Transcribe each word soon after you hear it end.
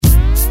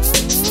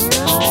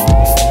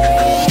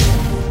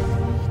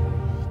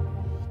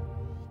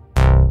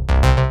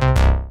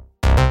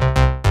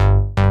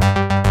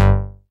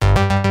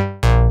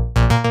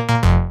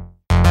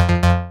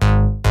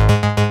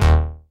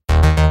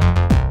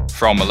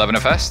From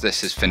 11FS,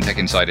 this is FinTech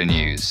Insider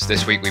News.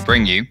 This week we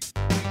bring you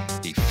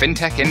the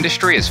fintech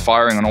industry is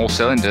firing on all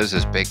cylinders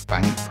as big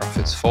bank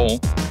profits fall.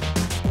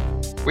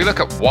 We look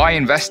at why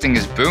investing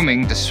is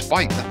booming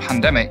despite the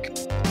pandemic,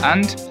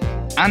 and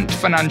Ant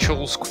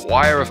Financial's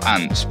choir of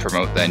ants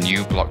promote their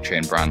new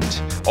blockchain brand.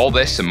 All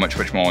this and much,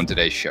 much more on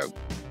today's show.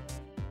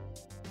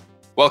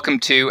 Welcome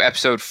to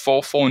episode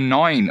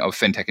 449 of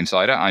FinTech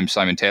Insider. I'm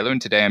Simon Taylor,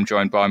 and today I'm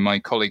joined by my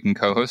colleague and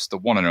co-host, the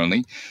one and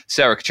only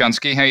Sarah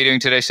Kocianski. How are you doing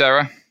today,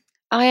 Sarah?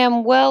 I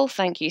am well,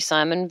 thank you,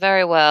 Simon.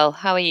 Very well.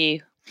 How are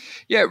you?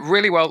 Yeah,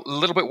 really well. A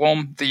little bit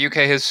warm. The UK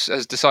has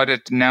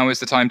decided now is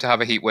the time to have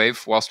a heat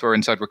wave whilst we're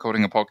inside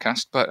recording a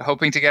podcast, but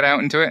hoping to get out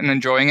into it and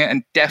enjoying it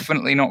and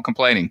definitely not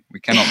complaining. We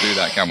cannot do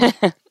that, can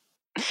we?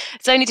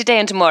 It's only today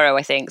and tomorrow,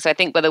 I think. So I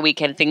think by the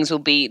weekend, things will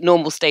be,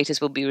 normal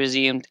status will be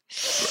resumed.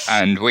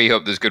 And we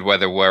hope there's good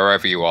weather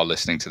wherever you are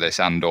listening to this,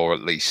 and or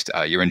at least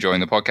you're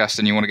enjoying the podcast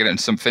and you want to get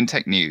into some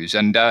fintech news.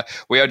 And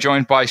we are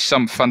joined by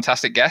some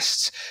fantastic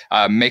guests.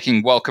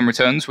 Making welcome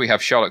returns, we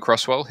have Charlotte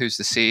Crosswell, who's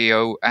the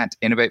CEO at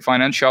Innovate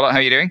Finance. Charlotte, how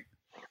are you doing?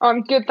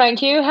 I'm good,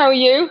 thank you. How are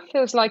you?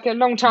 Feels like a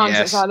long time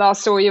since I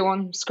last saw you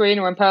on screen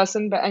or in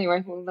person. But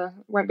anyway,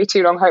 won't be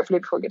too long, hopefully,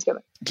 before we get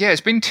together. Yeah, it's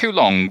been too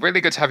long.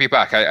 Really good to have you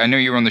back. I know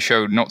you were on the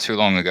show not too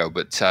long ago,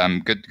 but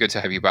good to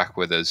have you back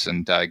with us,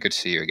 and good to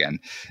see you again.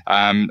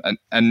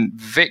 And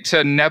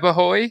Victor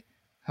Nebahoy,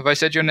 have I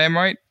said your name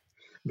right?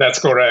 That's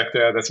correct.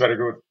 Yeah, that's very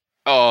good.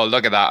 Oh,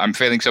 look at that. I'm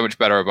feeling so much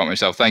better about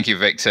myself. Thank you,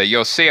 Victor.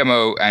 You're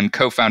CMO and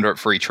co-founder at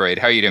Freetrade.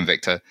 How are you doing,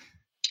 Victor?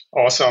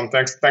 Awesome.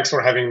 Thanks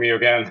for having me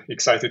again.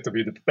 Excited to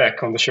be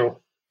back on the show.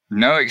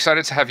 No,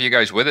 excited to have you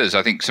guys with us.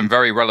 I think some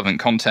very relevant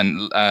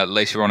content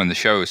later on in the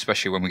show,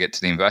 especially when we get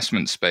to the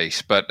investment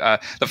space. But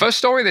the first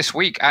story this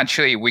week,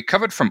 actually, we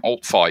covered from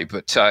AltFi,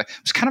 but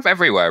it's kind of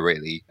everywhere,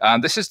 really.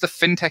 This is the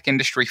fintech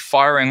industry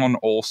firing on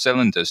all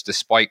cylinders,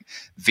 despite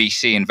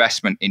VC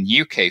investment in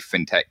UK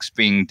fintechs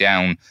being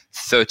down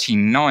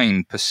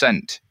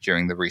 39%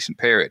 during the recent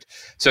period.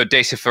 So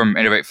data from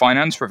Innovate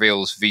Finance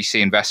reveals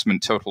VC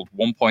investment totaled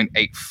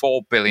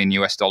 $1.84 billion in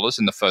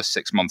the first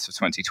 6 months of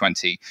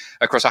 2020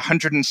 across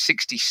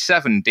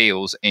 167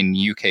 deals in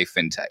UK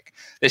fintech.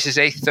 This is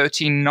a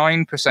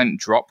 39%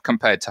 drop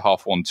compared to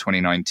half one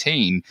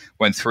 2019,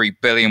 when $3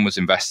 billion was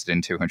invested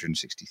in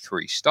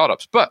 263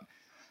 startups. But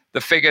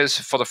the figures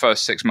for the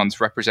first 6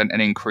 months represent an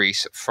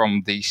increase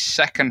from the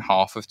second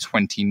half of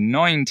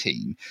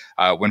 2019,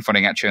 when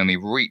funding actually only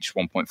reached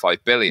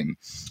 $1.5 billion.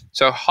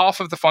 So half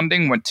of the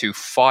funding went to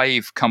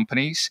 5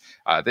 companies.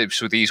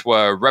 So these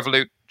were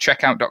Revolut,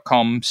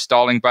 Checkout.com,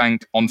 Starling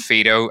Bank,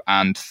 Onfido,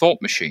 and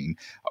Thought Machine,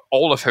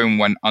 all of whom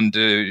went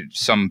under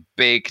some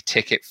big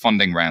ticket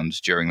funding rounds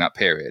during that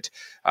period.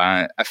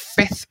 A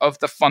fifth of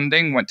the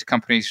funding went to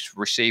companies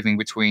receiving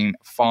between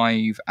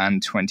 $5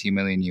 and $20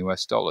 million.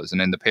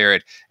 And in the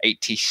period,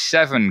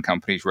 87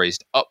 companies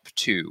raised up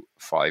to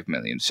 $5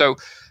 million. So,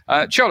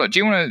 Charlotte, do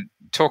you want to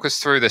talk us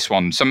through this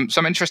one? Some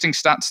interesting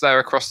stats there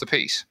across the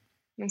piece.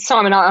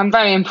 Simon, I'm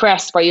very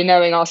impressed by you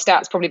knowing our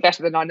stats probably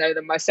better than I know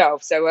them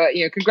myself. So,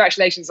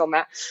 congratulations on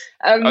that.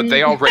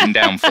 They are written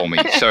down for me.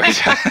 So,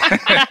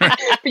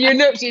 but you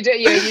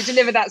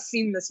deliver that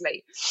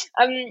seamlessly.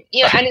 And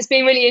it's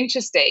been really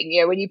interesting.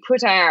 When you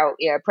put out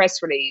a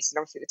press release, and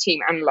obviously the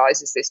team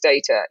analyzes this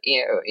data,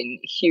 in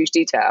huge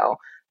detail,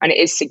 and it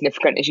is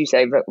significant, as you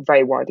say,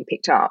 very widely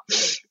picked up.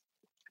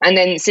 And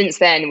then since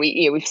then,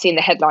 we've seen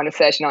the headline of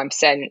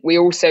 39%. We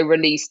also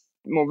released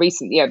more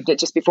recently,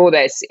 just before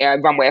this,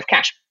 runway of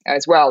cash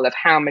as well, of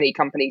how many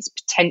companies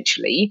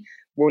potentially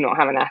will not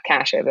have enough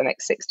cash over the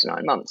next 6 to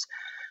 9 months.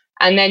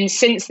 And then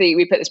since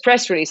we put this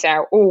press release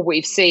out, all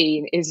we've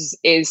seen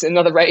is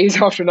another raise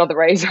after another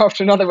raise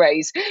after another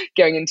raise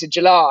going into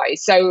July.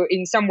 So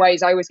in some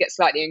ways, I always get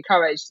slightly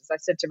encouraged, as I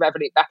said to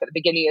Revolut back at the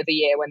beginning of the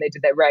year when they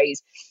did their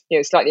raise,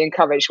 slightly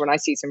encouraged when I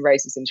see some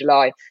raises in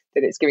July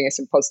that it's giving us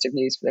some positive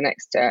news for the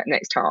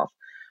next half.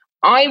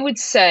 I would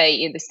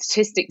say the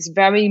statistics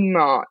very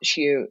much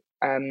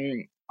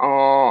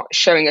are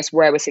showing us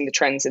where we're seeing the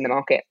trends in the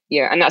market.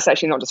 And that's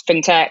actually not just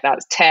fintech,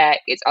 that's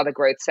tech, it's other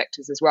growth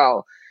sectors as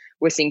well.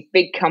 We're seeing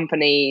big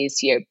companies,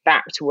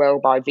 backed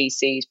well by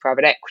VCs,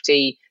 private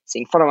equity,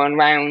 seeing follow-on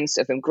rounds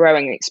of them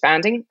growing and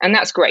expanding. And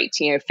that's great.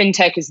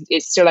 Fintech is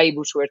still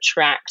able to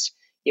attract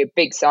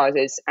big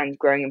sizes and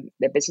growing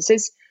their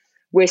businesses.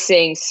 We're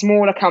seeing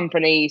smaller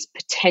companies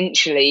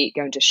potentially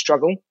going to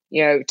struggle,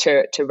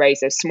 to raise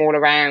those smaller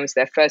rounds,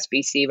 their first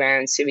VC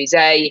round, Series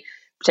A.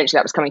 Potentially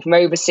that was coming from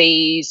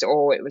overseas,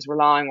 or it was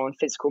relying on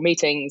physical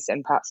meetings,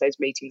 and perhaps those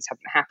meetings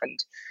haven't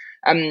happened.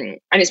 And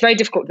it's very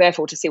difficult,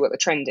 therefore, to see what the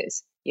trend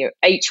is.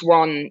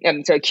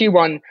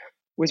 Q1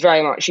 was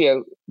very much,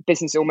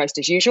 business almost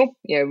as usual.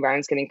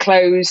 Rounds getting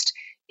closed.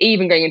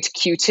 Even going into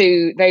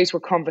Q2, those were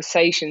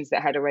conversations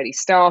that had already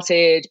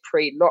started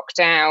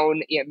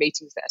pre-lockdown,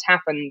 meetings that had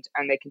happened,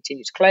 and they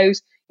continued to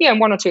close. And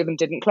one or two of them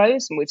didn't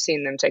close, and we've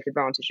seen them take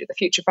advantage of the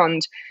Future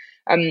Fund.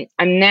 And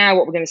now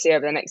what we're going to see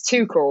over the next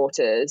 2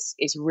 quarters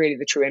is really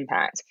the true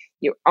impact.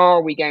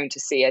 Are we going to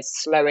see a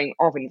slowing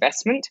of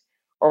investment,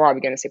 or are we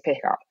going to see a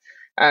pickup?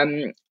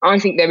 I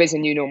think there is a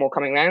new normal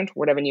coming around,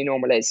 whatever new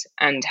normal is.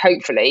 And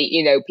hopefully,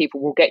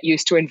 people will get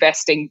used to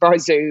investing by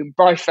Zoom,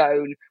 by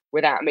phone,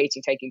 without a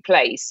meeting taking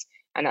place,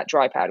 and that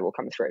dry powder will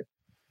come through.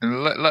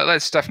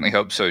 Let's definitely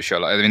hope so,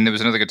 Charlotte. I mean, there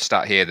was another good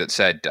stat here that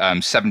said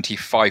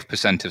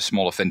 75% of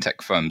smaller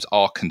fintech firms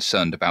are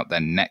concerned about their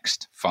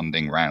next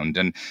funding round.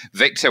 And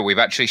Victor, we've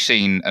actually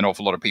seen an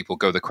awful lot of people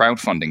go the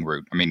crowdfunding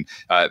route. I mean,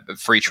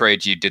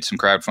 Freetrade, you did some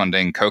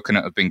crowdfunding.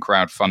 Coconut have been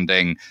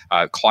crowdfunding.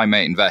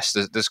 Climate Invest.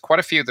 There's quite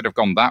a few that have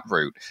gone that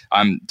route.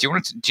 Do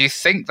you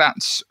think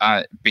that's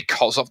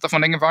because of the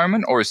funding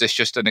environment, or is this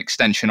just an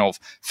extension of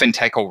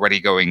fintech already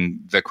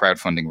going the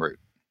crowdfunding route?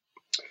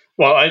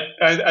 Well,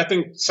 I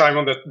think,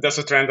 Simon, that's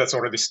a trend that's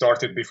already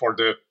started before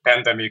the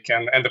pandemic,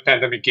 and the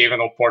pandemic gave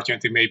an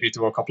opportunity maybe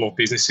to a couple of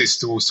businesses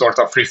to sort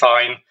of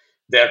refine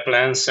their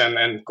plans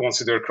and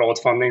consider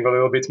crowdfunding a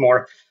little bit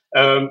more.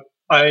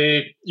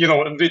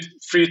 With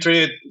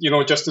Freetrade,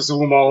 just to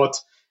zoom out,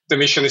 the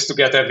mission is to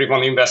get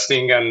everyone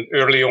investing, and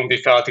early on we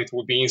felt it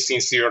would be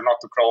insincere not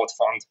to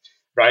crowdfund,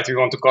 right? We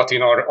want to cut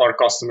in our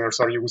customers,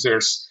 our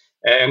users,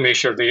 and make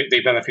sure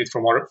they benefit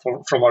from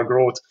our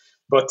growth.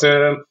 But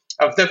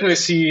I've definitely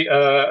seen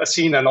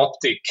an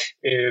uptick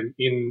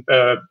in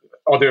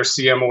other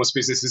CMOs,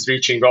 businesses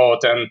reaching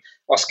out and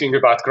asking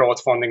about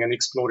crowdfunding and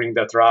exploring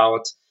that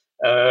route.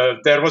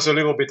 There was a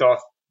little bit of,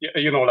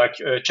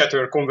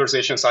 chatter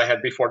conversations I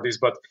had before this,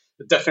 but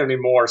definitely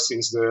more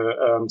since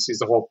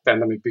the whole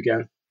pandemic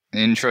began.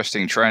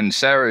 Interesting trend.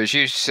 Sarah, as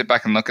you sit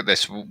back and look at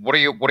this, what are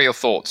your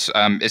thoughts?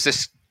 Is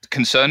this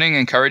concerning,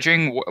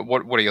 encouraging?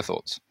 What are your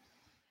thoughts?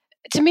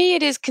 To me,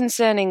 it is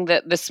concerning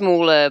that the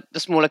smaller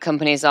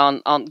companies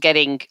aren't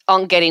getting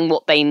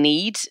what they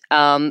need,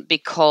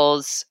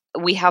 because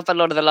we have a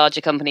lot of the larger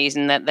companies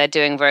and that they're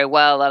doing very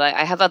well. And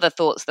I have other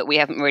thoughts that we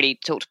haven't really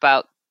talked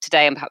about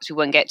today, and perhaps we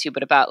won't get to,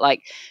 but about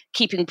like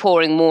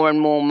pouring more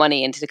and more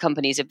money into the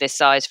companies of this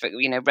size. For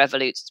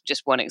Revolut's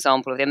just one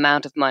example of the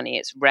amount of money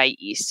it's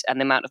raised and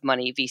the amount of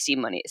money, VC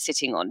money, it's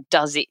sitting on.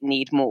 Does it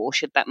need more?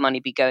 Should that money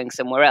be going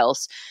somewhere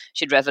else?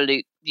 Should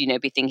Revolut,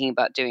 be thinking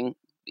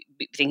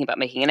about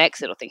making an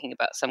exit, or thinking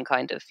about some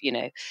kind of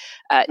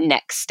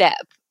next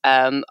step?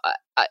 I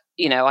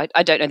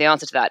don't know the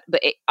answer to that,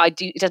 but it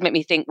does make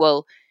me think,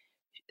 well,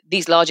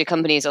 these larger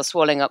companies are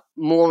swallowing up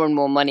more and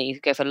more money,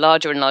 go for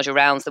larger and larger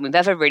rounds than we've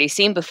ever really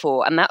seen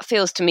before. And that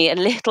feels to me a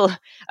little,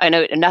 I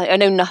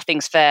know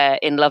nothing's fair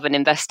in love and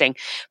investing,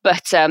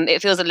 but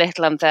it feels a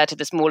little unfair to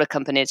the smaller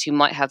companies who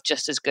might have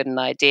just as good an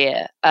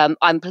idea.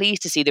 I'm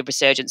pleased to see the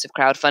resurgence of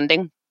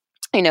crowdfunding.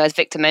 As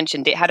Victor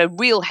mentioned, it had a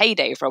real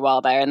heyday for a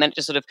while there, and then it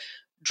just sort of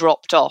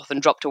dropped off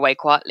and dropped away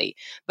quietly.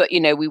 But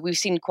we've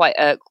seen quite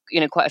a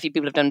few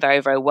people have done very,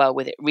 very well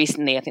with it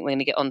recently. I think we're going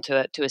to get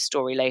onto a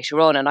story later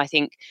on, and I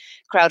think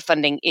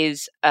crowdfunding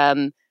is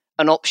an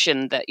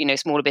option that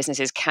smaller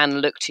businesses can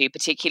look to,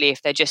 particularly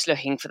if they're just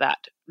looking for that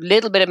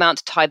little bit amount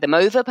to tide them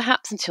over,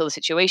 perhaps until the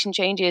situation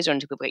changes or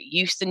until people get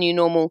used to the new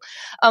normal.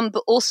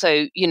 But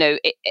also,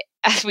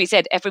 as we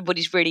said,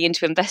 everybody's really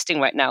into investing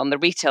right now on the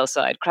retail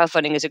side.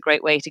 Crowdfunding is a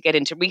great way to get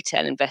into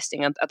retail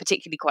investing, a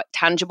particularly quite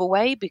tangible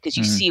way, because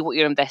you see what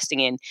you're investing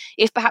in.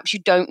 If perhaps you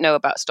don't know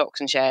about stocks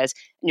and shares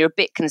and you're a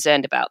bit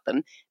concerned about them,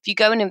 if you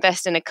go and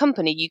invest in a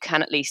company, you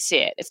can at least see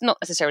it. It's not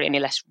necessarily any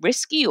less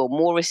risky or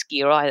more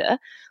risky or either,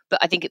 but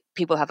I think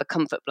people have a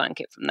comfort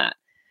blanket from that.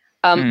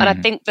 And I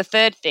think the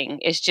third thing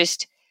is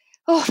just,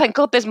 thank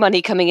God there's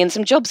money coming in.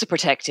 Some jobs are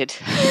protected.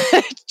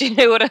 Do you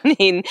know what I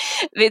mean?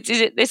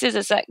 This is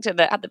a sector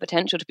that had the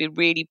potential to be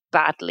really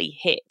badly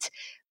hit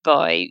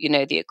by,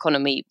 the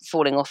economy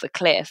falling off a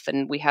cliff.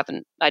 And we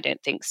haven't, I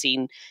don't think,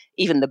 seen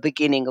even the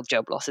beginning of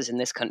job losses in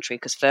this country,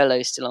 because furlough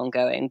is still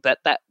ongoing. But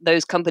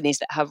those companies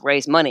that have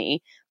raised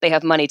money, they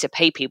have money to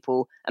pay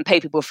people and pay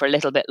people for a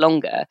little bit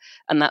longer.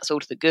 And that's all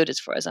to the good as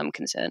far as I'm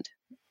concerned.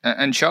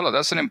 And Charlotte,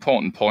 that's an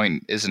important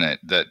point, isn't it?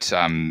 That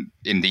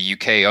in the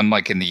UK,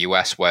 unlike in the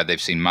US, where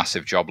they've seen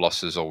massive job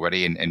losses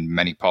already in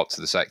many parts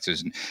of the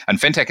sectors, and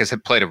fintech has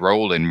played a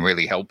role in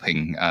really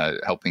helping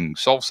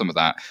solve some of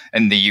that.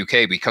 In the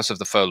UK, because of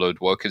the furloughed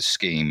workers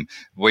scheme,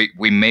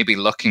 we may be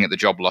looking at the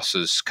job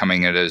losses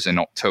coming at us in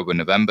October,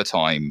 November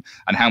time,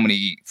 and how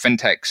many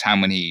fintechs, how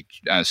many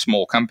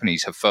small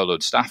companies have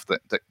furloughed staff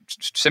that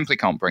simply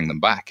can't bring them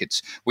back.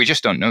 We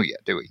just don't know yet,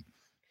 do we?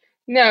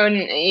 No,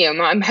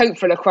 and I'm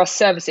hopeful across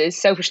services.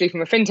 Selfishly,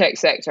 from a fintech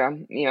sector,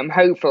 I'm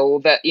hopeful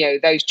that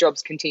those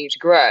jobs continue to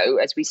grow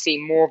as we see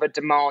more of a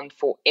demand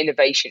for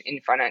innovation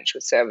in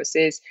financial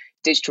services,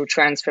 digital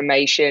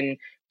transformation,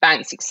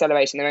 banks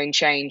accelerating their own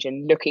change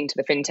and looking to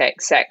the fintech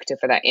sector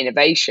for that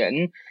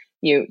innovation.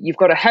 You've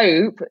got to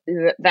hope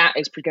that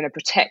is going to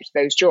protect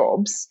those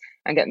jobs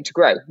and get them to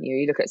grow.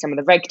 You look at some of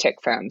the regtech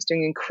firms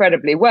doing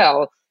incredibly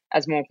well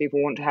as more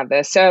people want to have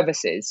their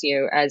services.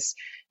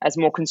 As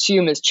more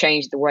consumers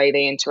change the way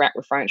they interact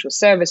with financial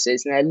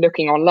services and they're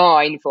looking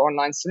online for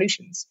online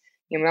solutions.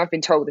 I've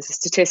been told there's a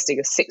statistic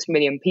of 6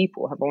 million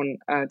people have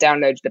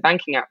downloaded the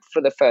banking app for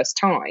the first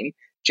time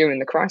during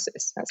the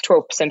crisis. That's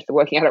 12% of the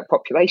working adult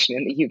population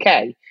in the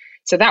UK.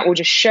 So that will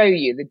just show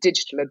you the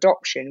digital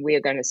adoption we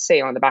are going to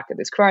see on the back of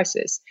this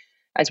crisis.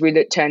 as we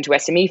turn to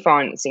SME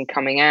financing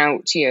coming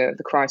out,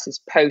 the crisis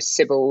post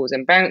Sybil's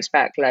and bounce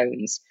back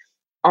loans,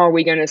 are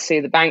we going to see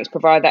the banks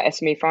provide that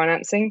SME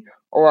financing,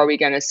 or are we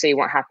going to see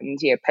what happened,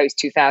 post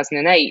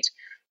 2008,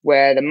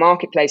 where the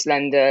marketplace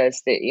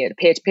lenders, the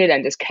peer-to-peer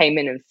lenders came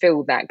in and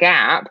filled that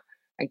gap?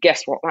 And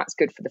guess what? That's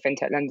good for the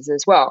fintech lenders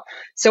as well.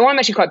 So I'm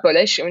actually quite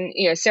bullish. And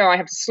Sarah, I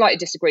have to slightly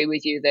disagree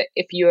with you that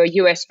if you're a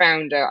US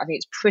founder, I think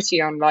it's pretty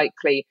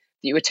unlikely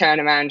that you would turn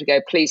around and go,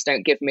 please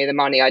don't give me the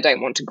money. I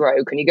don't want to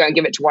grow. Can you go and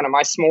give it to one of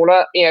my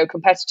smaller,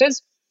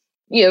 competitors?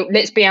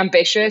 Let's be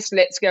ambitious.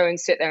 Let's go and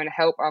sit there and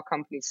help our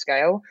companies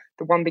scale.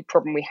 The one big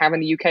problem we have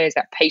in the UK is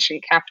that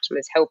patient capital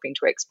is helping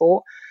to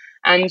export.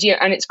 And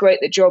and it's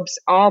great that jobs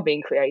are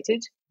being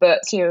created.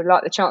 But,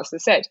 like the Chancellor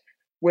said,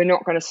 we're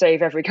not going to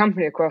save every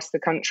company across the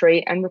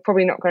country, and we're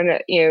probably not going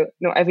to,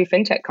 not every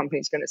fintech company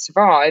is going to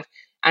survive.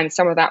 And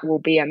some of that will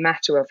be a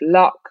matter of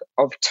luck,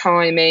 of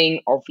timing,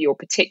 of your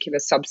particular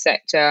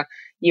subsector,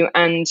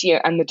 and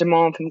the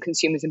demand from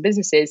consumers and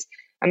businesses.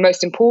 And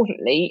most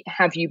importantly,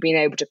 have you been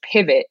able to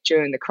pivot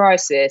during the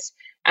crisis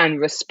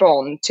and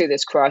respond to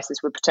this crisis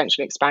with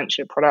potential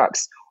expansion of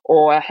products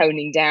or a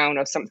honing down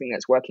of something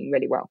that's working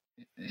really well?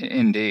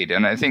 Indeed.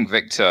 And I think,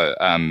 Victor,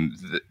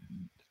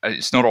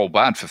 it's not all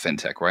bad for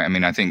fintech, right? I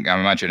mean, I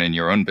imagine in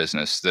your own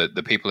business,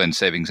 the people in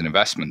savings and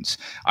investments,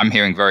 I'm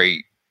hearing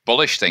very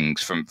bullish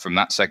things from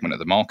that segment of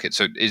the market.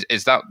 So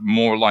is that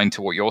more aligned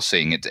to what you're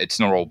seeing? It's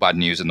not all bad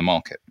news in the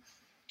market.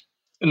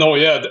 No,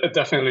 yeah,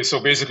 definitely.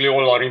 So basically,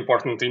 all our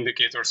important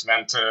indicators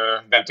went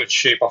to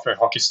shape of a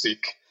hockey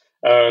stick.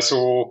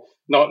 So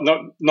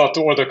not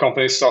all the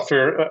companies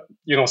suffer.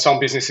 Some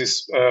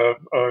businesses,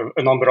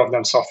 a number of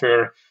them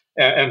suffer.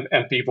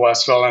 And people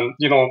as well. And,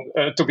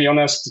 to be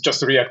honest,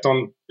 just to react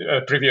on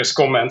previous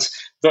comments,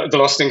 the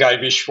last thing I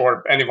wish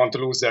for anyone to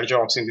lose their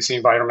jobs in this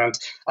environment.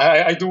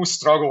 I do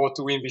struggle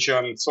to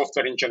envision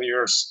software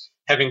engineers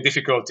having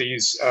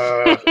difficulties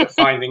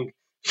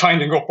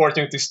finding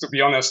opportunities, to be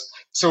honest.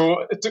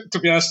 So to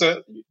be honest,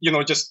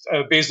 just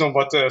based on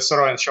what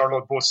Sarah and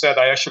Charlotte both said,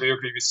 I actually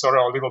agree with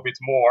Sarah a little bit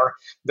more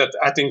that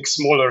I think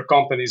smaller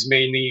companies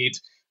may need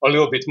a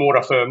little bit more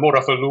of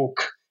a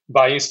look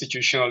by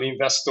institutional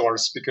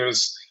investors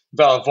because,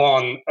 well,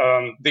 one,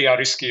 they are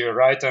riskier,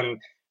 right?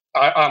 And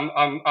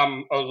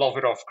I'm a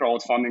lover of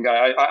crowdfunding.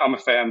 I'm a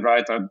fan,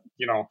 right?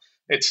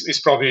 It's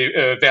probably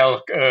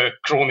well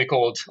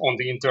chronicled on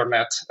the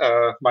internet.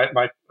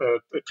 My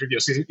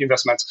previous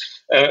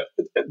investments,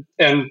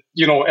 and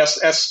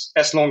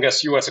as long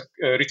as you as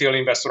a retail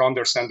investor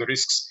understand the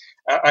risks,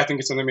 I think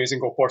it's an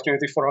amazing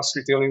opportunity for us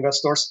retail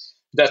investors.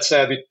 That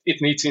said, it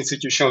needs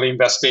institutional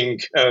investing,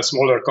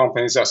 smaller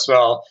companies as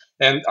well.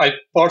 And I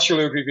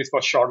partially agree with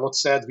what Charlotte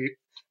said.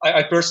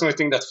 I personally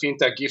think that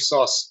fintech gives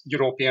us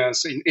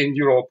Europeans in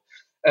Europe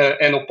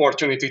an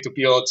opportunity to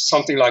build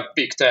something like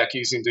big tech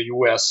is in the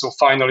US. So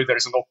finally, there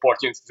is an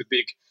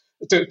opportunity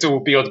to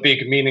build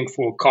big,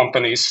 meaningful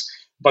companies.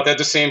 But at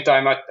the same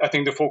time, I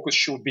think the focus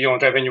should be on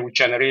revenue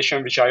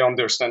generation, which I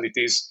understand it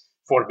is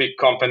for big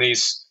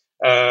companies.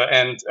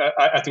 And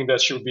I think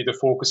that should be the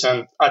focus.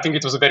 And I think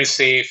it was a very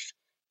safe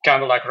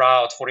kind of like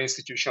route for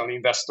institutional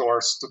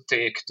investors to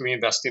take to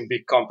invest in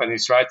big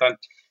companies, right?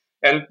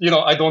 And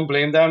I don't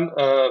blame them.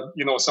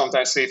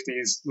 Sometimes safety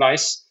is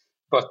nice,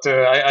 but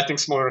I think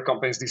smaller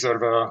companies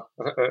deserve a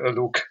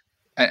look.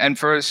 And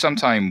for some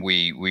time,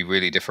 we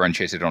really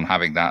differentiated on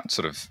having that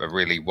sort of a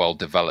really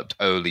well-developed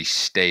early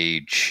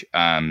stage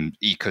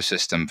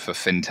ecosystem for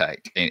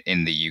fintech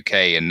in the UK.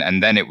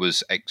 And then it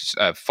was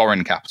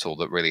foreign capital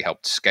that really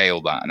helped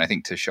scale that. And I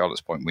think to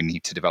Charlotte's point, we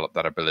need to develop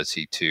that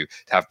ability to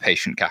have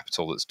patient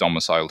capital that's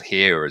domiciled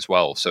here as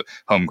well. So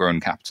homegrown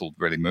capital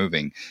really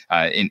moving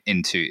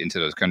into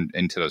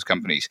those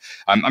companies.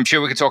 I'm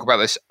sure we could talk about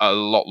this a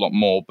lot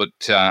more,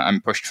 but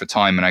I'm pushed for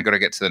time and I got to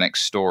get to the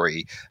next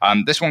story.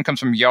 This one comes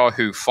from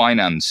Yahoo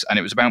Finance, and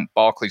it was about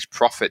Barclays'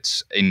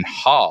 profits in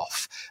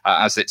half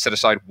as it set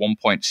aside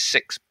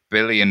 £1.6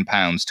 billion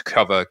to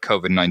cover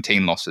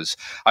COVID-19 losses.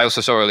 I also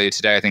saw earlier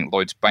today, I think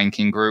Lloyds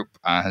Banking Group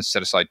has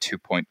set aside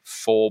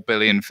 £2.4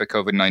 billion for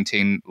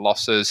COVID-19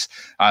 losses.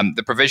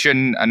 The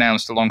provision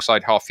announced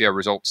alongside half-year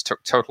results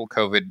took total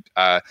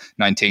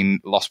COVID-19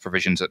 loss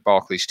provisions at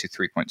Barclays to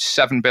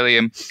 £3.7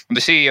 billion. And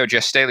the CEO,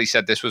 Jes Staley,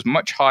 said this was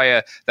much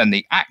higher than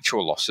the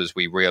actual losses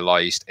we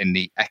realised in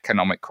the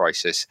economic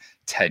crisis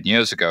 10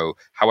 years ago.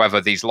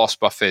 However, these loss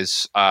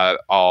buffers are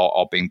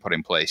being put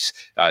in place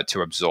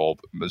to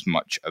absorb as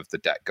much of the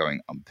debt going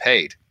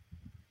unpaid.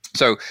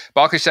 So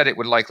Barclays said it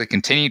would likely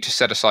continue to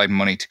set aside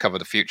money to cover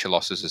the future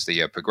losses as the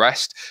year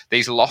progressed.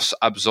 These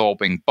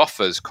loss-absorbing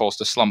buffers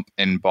caused a slump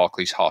in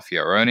Barclays'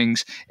 half-year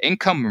earnings.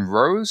 Income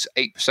rose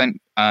 8%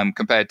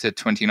 compared to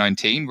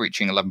 2019,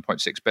 reaching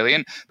 11.6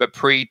 billion, but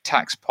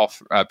pre-tax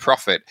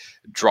profit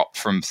dropped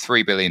from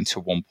 3 billion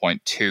to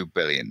 1.2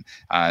 billion.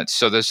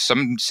 So there's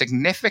some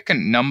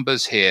significant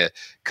numbers here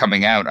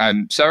coming out.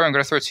 Sarah, I'm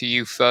going to throw it to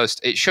you first.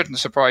 It shouldn't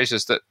surprise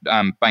us that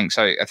banks,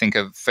 I think,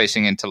 are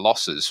facing into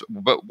losses.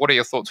 But what are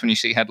your thoughts when you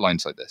see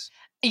headlines like this?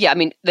 Yeah, I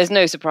mean, there's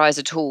no surprise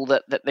at all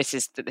that this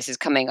is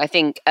coming. I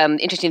think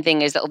interesting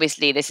thing is that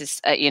obviously this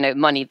is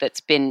money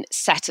that's been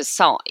set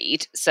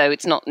aside, so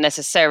it's not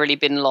necessarily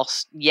been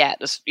lost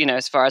yet.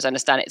 As far as I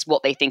understand it, it's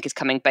what they think is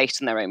coming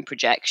based on their own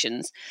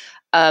projections.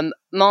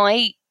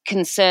 My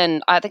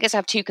concern, I guess I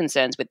have two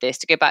concerns with this.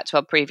 To go back to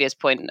our previous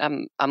point,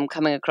 I'm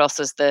coming across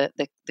as the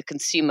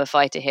consumer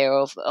fighter here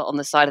on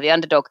the side of the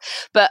underdog,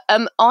 but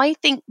I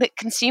think that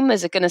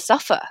consumers are going to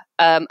suffer,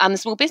 and the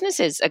small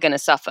businesses are going to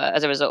suffer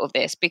as a result of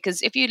this.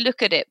 Because if you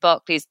look at it,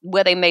 Barclays,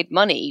 where they made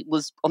money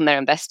was on their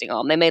investing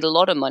arm. They made a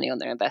lot of money on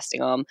their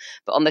investing arm,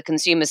 but on the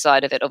consumer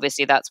side of it,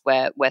 obviously that's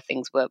where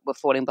things were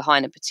falling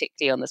behind, and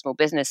particularly on the small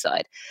business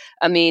side.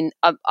 I mean,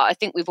 I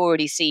think we've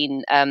already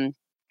seen.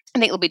 I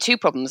think there'll be two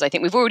problems. I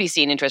think we've already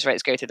seen interest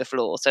rates go through the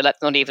floor. So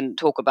let's not even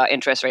talk about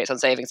interest rates on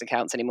savings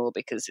accounts anymore,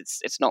 because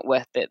it's not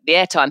worth the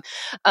airtime.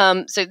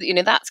 So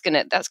that's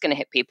gonna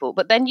hit people.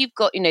 But then you've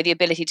got the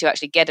ability to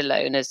actually get a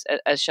loan, as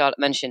Charlotte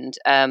mentioned.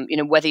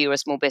 Whether you're a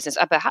small business,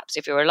 perhaps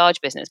if you're a large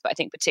business, but I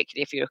think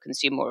particularly if you're a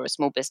consumer or a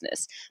small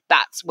business,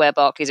 that's where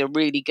Barclays are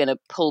really going to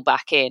pull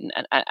back in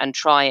and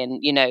try and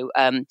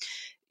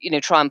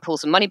try and pull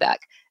some money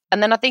back.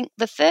 And then I think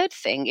the third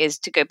thing is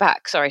to go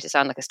back, sorry to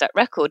sound like a stuck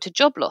record, to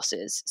job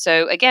losses.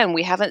 So again,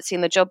 we haven't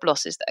seen the job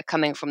losses that are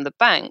coming from the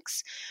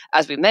banks.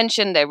 As we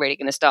mentioned, they're really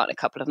going to start in a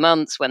couple of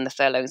months when the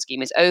furlough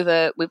scheme is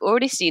over. We've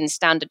already seen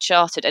Standard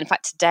Chartered. In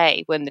fact,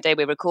 today, the day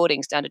we're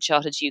recording, Standard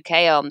Chartered's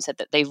UK arm said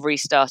that they've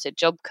restarted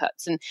job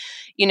cuts. And,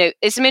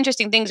 there's some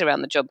interesting things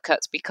around the job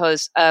cuts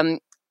because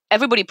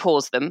everybody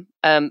paused them,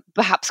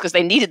 perhaps because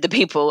they needed the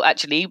people,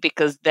 actually,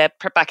 because their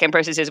back-end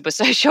processes were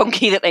so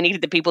shonky that they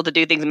needed the people to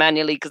do things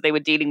manually because they were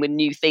dealing with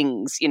new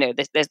things.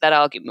 There's that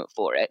argument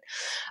for it.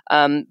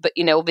 But,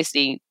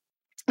 obviously,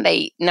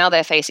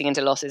 they're facing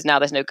into losses. Now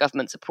there's no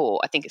government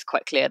support. I think it's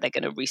quite clear they're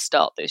going to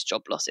restart those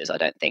job losses. I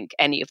don't think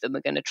any of them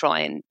are going to try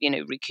and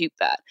recoup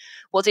that.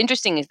 What's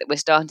interesting is that we're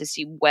starting to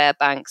see where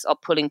banks are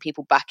pulling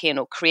people back in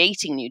or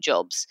creating new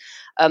jobs.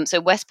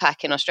 So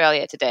Westpac in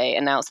Australia today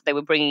announced that they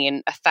were bringing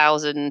in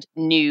 1,000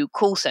 new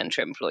call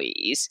center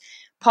employees,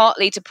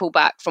 partly to pull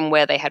back from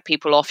where they had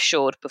people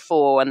offshored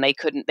before, and they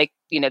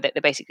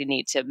basically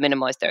need to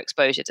minimize their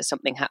exposure to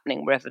something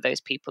happening wherever those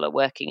people are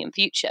working in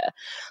future.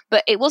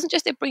 But it wasn't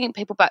just they're bringing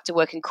people back to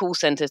work in call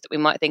centers that we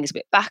might think is a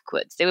bit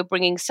backwards. They were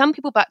bringing some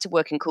people back to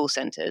work in call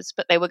centers,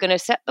 but they were going to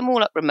set them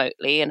all up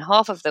remotely, and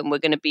half of them were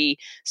going to be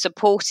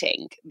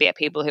supporting the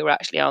people who were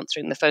actually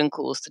answering the phone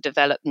calls to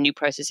develop new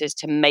processes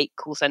to make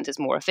call centers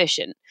more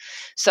efficient.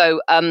 So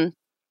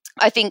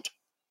I think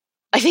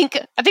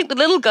the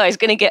little guy is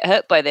going to get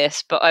hurt by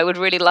this, but I would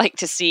really like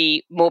to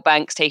see more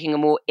banks taking a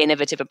more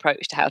innovative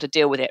approach to how to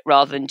deal with it,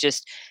 rather than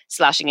just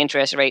slashing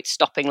interest rates,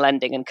 stopping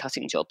lending, and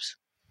cutting jobs.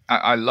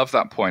 I love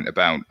that point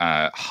about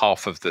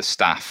half of the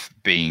staff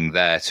being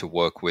there to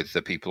work with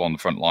the people on the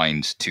front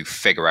lines to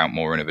figure out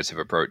more innovative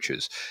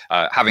approaches.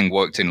 Having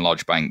worked in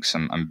large banks,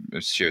 I'm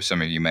sure some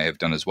of you may have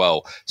done as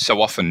well,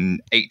 so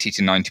often 80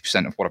 to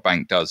 90% of what a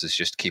bank does is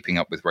just keeping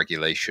up with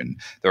regulation.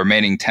 The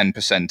remaining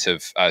 10%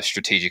 of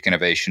strategic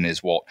innovation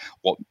is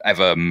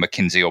whatever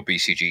McKinsey or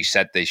BCG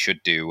said they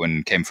should do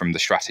and came from the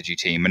strategy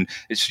team. And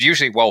it's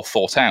usually well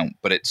thought out,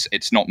 but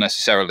it's not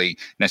necessarily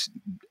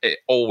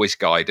always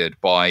guided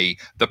by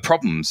the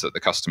problems that the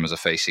customers are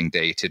facing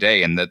day to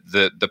day and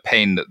the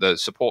pain that the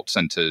support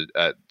center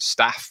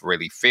staff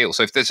really feel.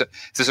 So if there's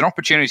an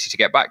opportunity to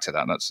get back to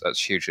that,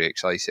 that's hugely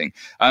exciting.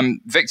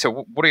 Victor,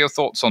 what are your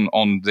thoughts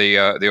on the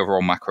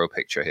overall macro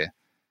picture here?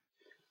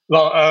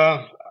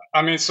 Well,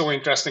 it's so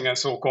interesting and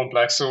so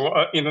complex. So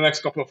in the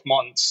next couple of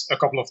months, a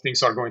couple of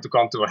things are going to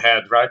come to a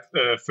head, right?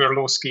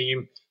 Furlough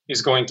scheme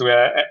is going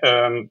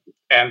to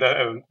end.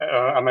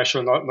 I'm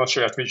actually not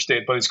sure at which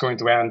date, but it's going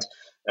to end.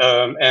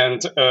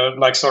 And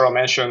like Sarah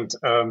mentioned,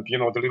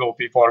 the little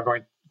people are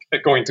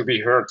going to be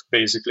hurt,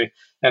 basically.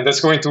 And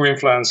that's going to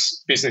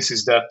influence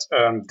businesses that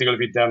deal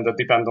with them, that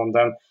depend on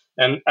them.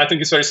 And I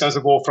think it's very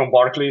sensible from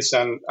Barclays,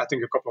 and I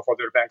think a couple of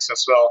other banks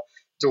as well,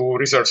 to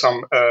reserve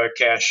some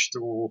cash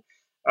to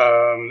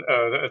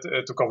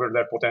cover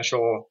their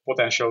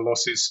potential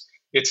losses.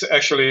 It's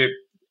actually,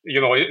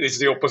 it's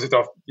the opposite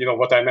of,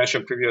 what I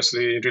mentioned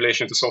previously in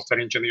relation to software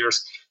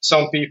engineers.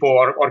 Some people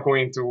are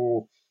going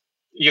to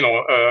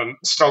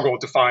struggle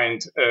to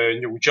find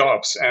new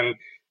jobs. And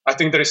I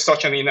think there is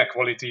such an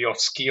inequality of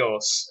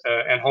skills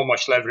and how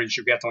much leverage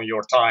you get on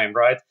your time,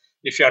 right?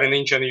 If you are an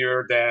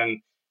engineer,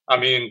 then,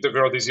 the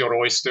world is your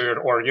oyster,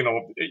 or,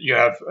 you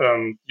have,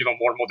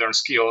 more modern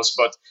skills.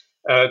 But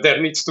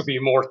there needs to be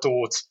more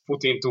thought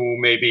put into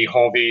maybe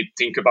how we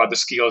think about the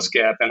skills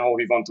gap and how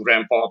we want to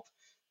ramp up.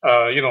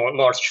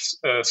 Large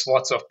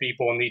swaths of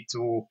people need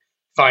to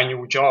find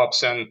new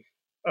jobs. And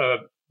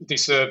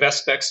this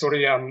Westpac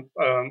story, I'm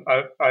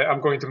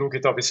going to look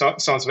it up. It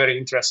sounds very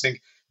interesting.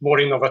 More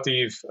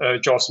innovative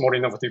jobs, more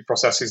innovative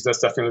processes. That's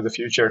definitely the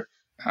future.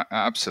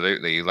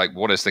 Absolutely. Like,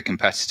 what is the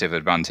competitive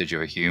advantage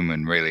of a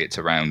human? Really, it's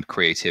around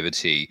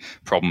creativity,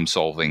 problem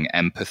solving,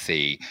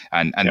 empathy,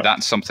 and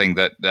that's something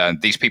that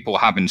these people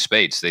have in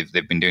spades.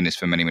 They've been doing this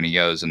for many, many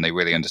years, and they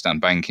really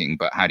understand banking.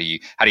 But how do you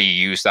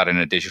use that in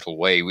a digital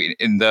way?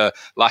 In the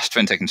last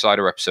FinTech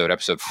Insider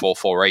episode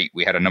 448,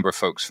 we had a number of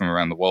folks from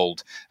around the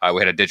world.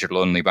 We had a digital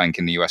only bank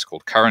in the US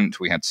called Current.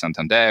 We had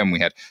Santander, and we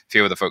had a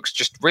few other folks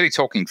just really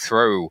talking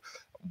through,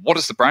 what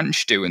does the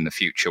branch do in the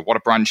future? What do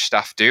branch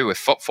staff do if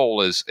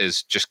footfall is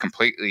just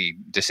completely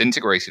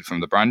disintegrated from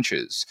the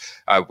branches?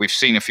 We've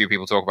seen a few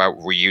people talk about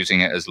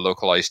reusing it as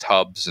localized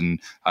hubs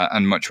and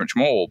much, much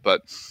more.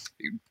 But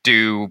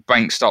do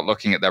banks start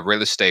looking at their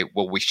real estate?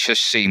 Will we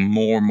just see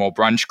more and more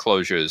branch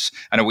closures?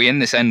 And are we in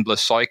this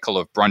endless cycle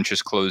of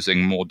branches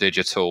closing, more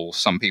digital,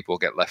 some people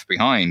get left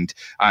behind?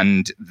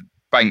 And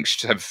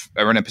banks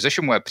are in a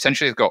position where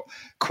potentially they've got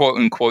quote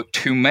unquote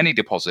too many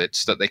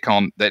deposits that they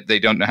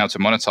don't know how to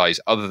monetize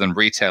other than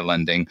retail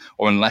lending,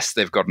 or unless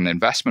they've got an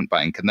investment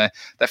bank. And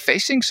they're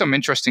facing some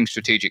interesting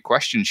strategic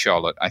questions,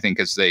 Charlotte, I think,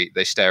 as they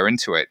stare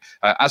into it,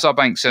 as are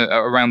banks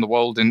around the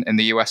world in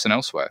the US and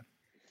elsewhere.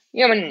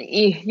 Yeah, I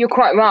mean, you're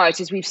quite right.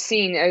 As we've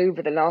seen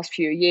over the last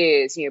few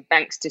years,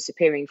 banks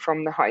disappearing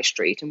from the high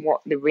street, and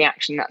what the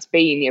reaction that's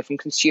been, from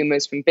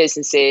consumers, from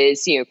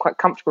businesses, quite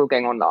comfortable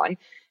going online.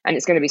 And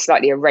it's going to be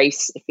slightly a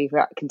race if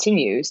that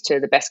continues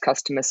to the best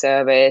customer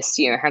service,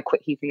 how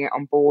quick you can get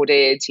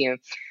onboarded,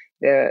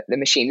 the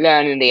machine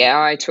learning, the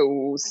AI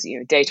tools,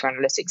 data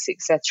analytics,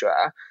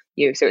 etc.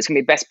 So it's going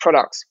to be best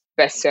products,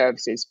 best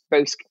services,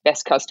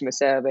 best customer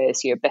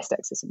service, best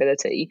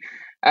accessibility.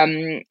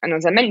 And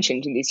as I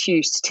mentioned, in these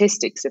huge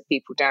statistics of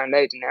people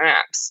downloading their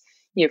apps,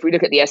 if we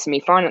look at the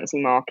SME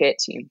financing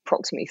market,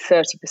 approximately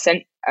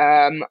 30%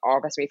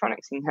 of SME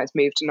financing has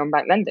moved to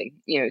non-bank lending,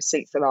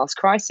 since the last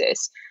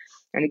crisis.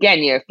 And again,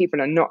 if people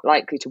are not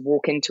likely to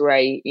walk into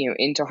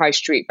into a high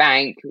street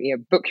bank,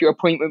 book your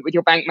appointment with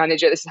your bank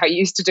manager. This is how you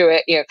used to do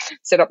it.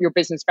 Set up your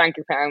business bank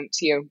account.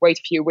 Wait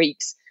a few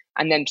weeks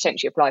and then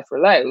potentially apply for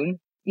a loan.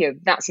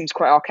 That seems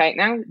quite archaic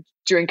now.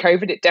 During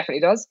COVID, it definitely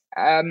does.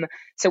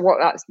 So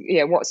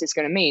what's this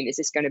going to mean? Is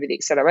this going to be the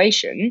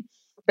acceleration?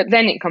 But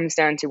then it comes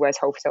down to, where's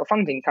wholesale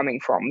funding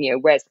coming from?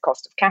 Where's the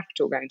cost of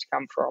capital going to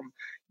come from?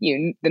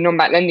 The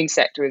non-bank lending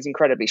sector is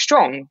incredibly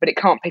strong, but it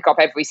can't pick up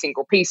every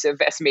single piece of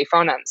SME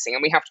financing,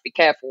 and we have to be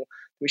careful.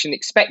 We shouldn't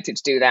expect it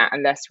to do that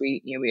unless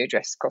we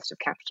address the cost of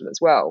capital as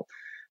well.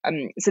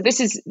 So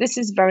this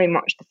is very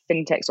much the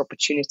fintech's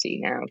opportunity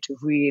now to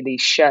really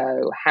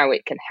show how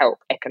it can help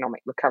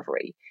economic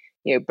recovery.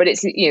 But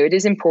it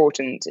is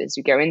important as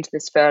we go into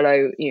this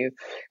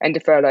end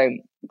of furlough,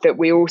 that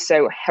we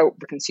also help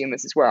the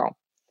consumers as well.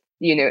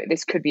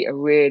 This could be a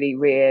really,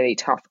 really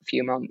tough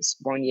few months,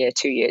 1 year,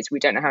 2 years. We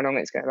don't know how long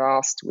it's going to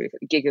last. We've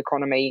got the gig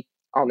economy.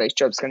 Are those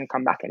jobs going to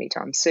come back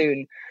anytime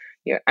soon?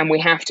 And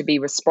we have to be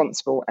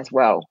responsible as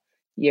well.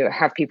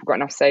 Have people got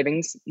enough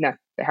savings? No,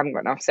 they haven't got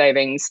enough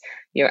savings.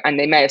 And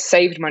they may have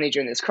saved money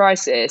during this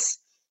crisis,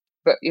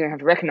 but have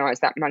to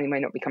recognise that money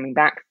may not be coming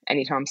back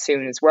anytime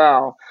soon as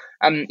well.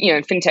 And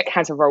fintech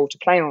has a role to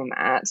play on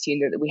that.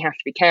 That we have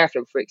to be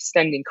careful if we're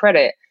extending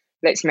credit.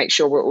 Let's make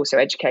sure we're also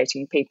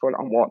educating people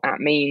on what that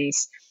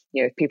means.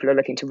 If people are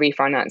looking to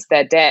refinance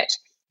their debt,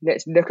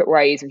 let's look at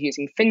ways of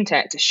using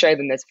fintech to show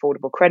them there's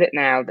affordable credit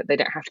now, that they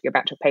don't have to go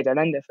back to a payday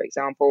lender, for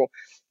example.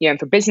 And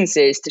for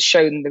businesses to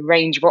show them the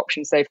range of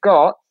options they've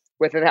got,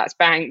 whether that's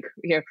bank,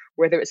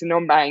 whether it's a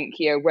non-bank,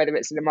 whether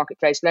it's a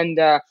marketplace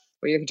lender,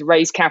 or you're looking to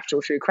raise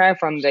capital through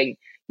crowdfunding.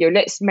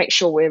 Let's make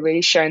sure we're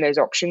really showing those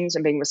options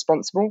and being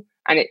responsible.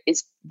 And it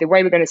is the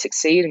way we're going to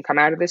succeed and come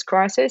out of this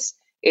crisis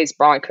is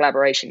by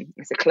collaboration.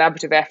 It's a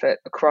collaborative effort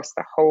across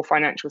the whole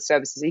financial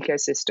services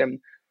ecosystem.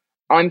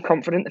 I'm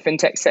confident the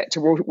fintech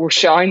sector will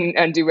shine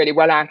and do really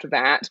well out of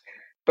that,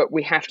 but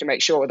we have to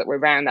make sure that we're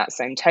around that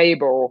same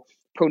table,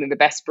 pulling the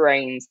best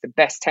brains, the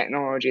best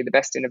technology, the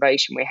best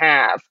innovation we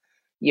have,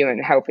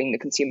 and helping the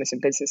consumers and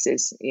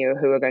businesses,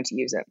 who are going to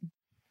use it.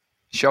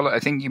 Charlotte, I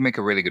think you make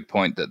a really good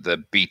point that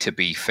the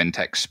B2B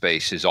fintech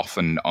space is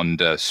often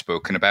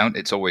underspoken about.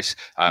 It's always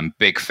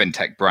big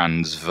fintech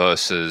brands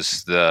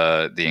versus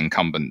the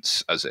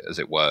incumbents, as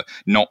it were.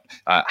 Not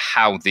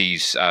how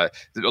these a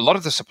lot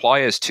of the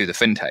suppliers to the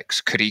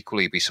fintechs could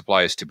equally be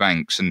suppliers to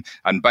banks,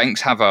 and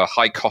banks have a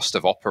high cost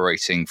of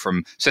operating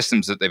from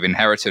systems that they've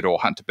inherited or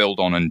had to build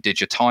on and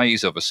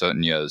digitize over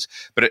certain years.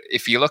 But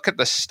if you look at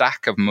the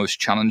stack of most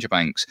challenger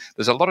banks,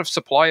 there's a lot of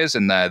suppliers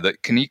in there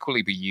that can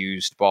equally be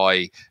used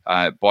by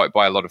a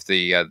lot of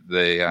the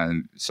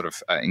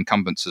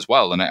incumbents as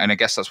well, and I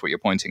guess that's what you're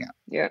pointing at.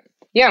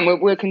 Yeah,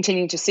 and we're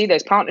continuing to see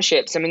those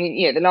partnerships. I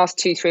mean, the last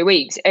 2-3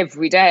 weeks,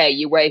 every day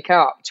you wake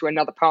up to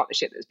another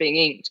partnership that's being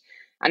inked,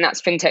 and that's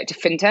fintech to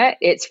fintech.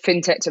 It's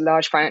fintech to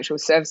large financial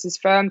services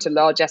firm, to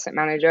large asset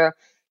manager.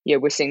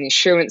 We're seeing the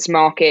insurance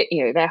market.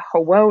 Their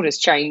whole world is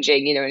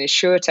changing. And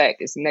InsurTech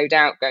is no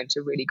doubt going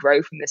to really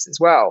grow from this as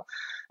well.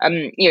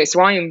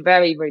 So I am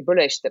very, very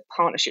bullish that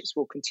partnerships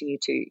will continue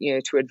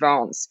to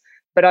advance.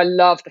 But I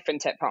love the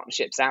fintech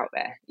partnerships out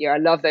there. I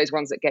love those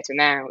ones that get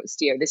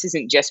announced. This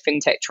isn't just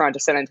fintech trying to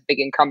sell into big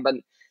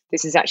incumbent.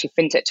 This is actually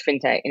fintech to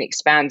fintech and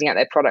expanding out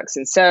their products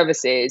and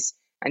services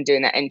and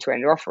doing that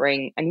end-to-end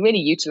offering and really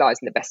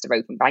utilizing the best of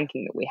open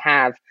banking that we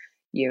have,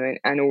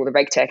 and all the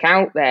reg tech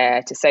out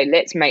there to say,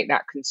 let's make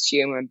that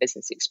consumer and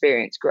business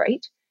experience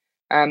great.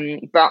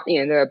 But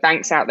there are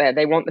banks out there,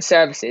 they want the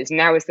services.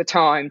 Now is the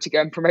time to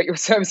go and promote your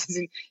services.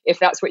 And if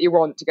that's what you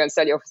want, to go and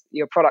sell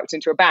your product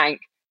into a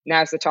bank,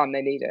 now's the time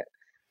they need it.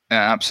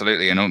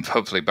 Absolutely, and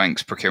hopefully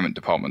banks' procurement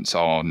departments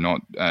are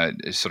not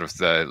sort of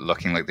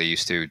looking like they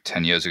used to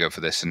 10 years ago for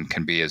this, and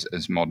can be as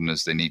modern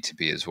as they need to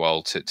be as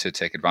well to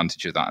take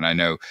advantage of that. And I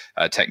know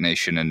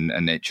TechNation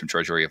and HM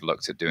Treasury have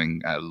looked at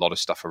doing a lot of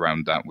stuff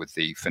around that with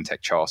the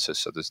FinTech Charter,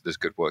 so there's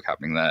good work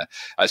happening there.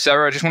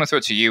 Sarah, I just want to throw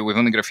it to you. We've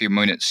only got a few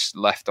minutes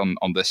left on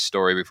this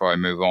story before I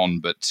move on,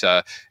 but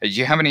do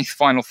you have any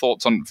final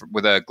thoughts on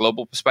with a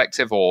global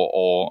perspective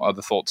or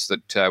other thoughts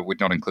that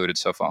we've not included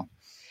so far?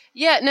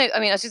 Yeah, no, I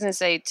mean, I was just going to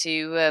say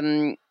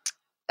to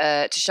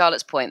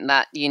Charlotte's point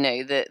that,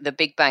 the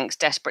big banks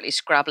desperately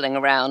scrabbling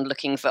around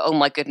looking for, oh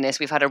my goodness,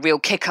 we've had a real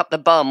kick up the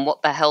bum.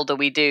 What the hell do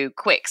we do?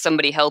 Quick,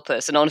 somebody help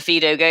us. And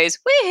Onfido goes,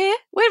 we're here.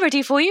 We're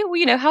ready for you.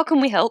 Well, how can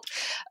we help?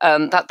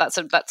 That's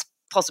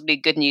possibly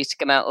good news to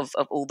come out of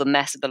all the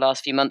mess of the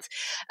last few months.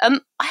 I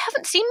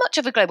haven't seen much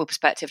of a global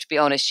perspective, to be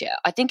honest, yet.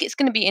 I think it's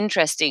going to be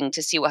interesting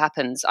to see what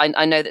happens.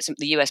 I know that some of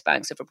the US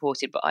banks have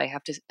reported, but I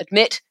have to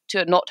admit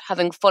to not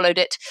having followed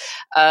it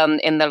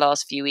in the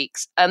last few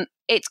weeks.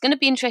 It's going to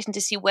be interesting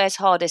to see where's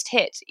hardest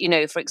hit.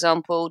 For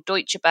example,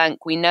 Deutsche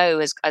Bank, we know,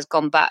 has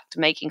gone back to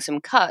making some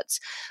cuts,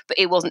 but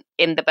it wasn't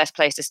in the best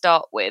place to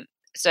start with.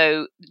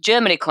 So the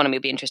German economy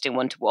will be an interesting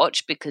one to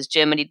watch, because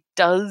Germany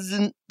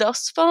doesn't,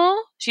 thus far,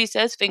 she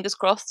says, fingers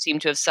crossed, seem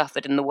to have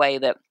suffered in the way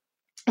that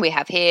we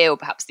have here, or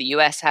perhaps the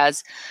US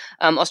has.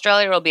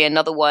 Australia will be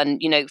another one,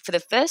 for the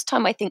first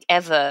time, I think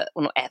ever,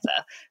 well, not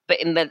ever, but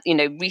in the,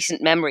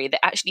 recent memory, they're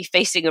actually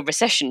facing a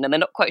recession, and they're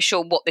not quite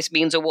sure what this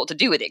means or what to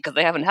do with it, because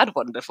they haven't had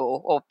one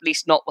before, or at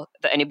least not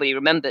that anybody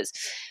remembers.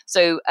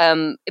 So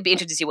it'd be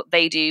interesting to see what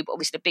they do. But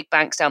obviously the big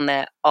banks down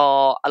there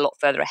are a lot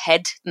further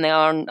ahead than they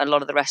are in a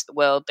lot of the rest of the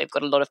world. They've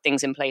got a lot of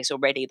things in place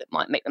already that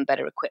might make them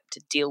better equipped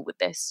to deal with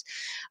this.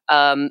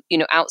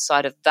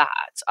 Outside of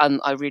that,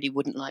 I really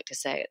wouldn't like to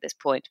say at this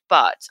point,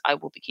 but I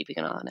will be keeping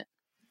an eye on it.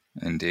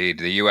 Indeed.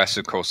 The US,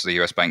 of course,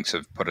 the US banks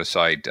have put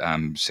aside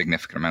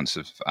significant amounts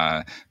of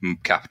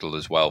capital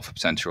as well for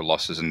potential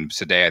losses. And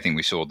today, I think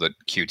we saw that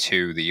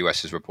Q2, the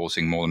US is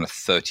reporting more than a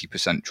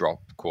 30% drop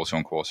quarter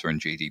on quarter in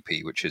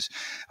GDP, which is,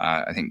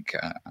 I think,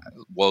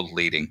 world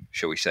leading,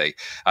 shall we say.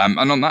 And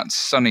on that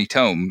sunny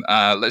tone,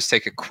 let's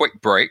take a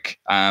quick break,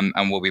 and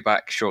we'll be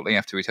back shortly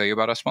after we tell you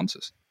about our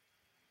sponsors.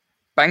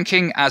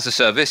 Banking as a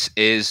service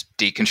is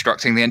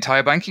deconstructing the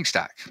entire banking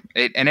stack.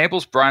 It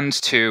enables brands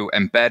to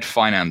embed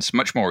finance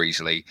much more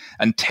easily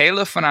and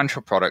tailor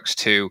financial products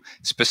to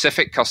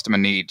specific customer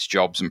needs,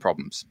 jobs, and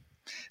problems.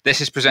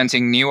 This is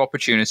presenting new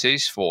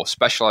opportunities for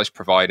specialized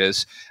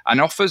providers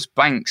and offers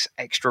banks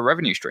extra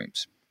revenue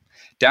streams.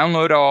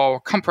 Download our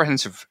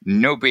comprehensive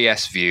no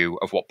BS view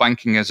of what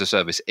banking as a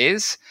service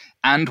is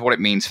and what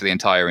it means for the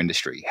entire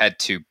industry. Head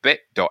to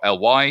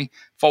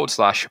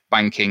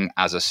bit.ly/banking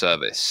as a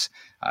service.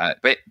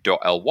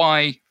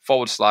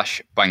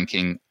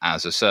 bit.ly/banking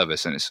as a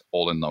service, and it's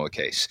all in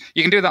lowercase.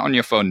 You can do that on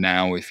your phone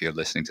now. If you're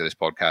listening to this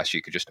podcast,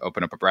 you could just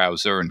open up a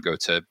browser and go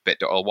to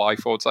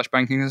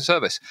bit.ly/banking as a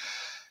service.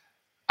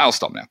 I'll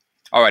stop now.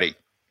 Alrighty.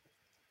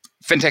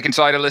 FinTech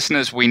Insider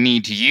listeners, we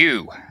need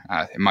you.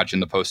 Imagine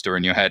the poster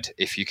in your head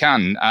if you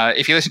can.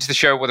 If you listen to the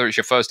show, whether it's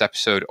your first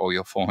episode or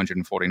your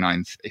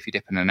 449th, if you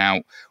dip in and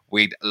out,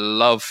 we'd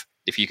love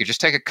if you could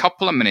just take a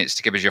couple of minutes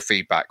to give us your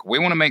feedback. We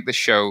want to make the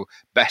show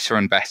better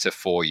and better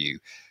for you.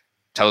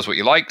 Tell us what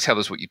you like, tell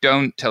us what you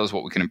don't, tell us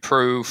what we can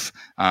improve,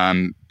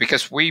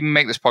 because we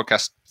make this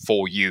podcast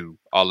for you,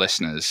 our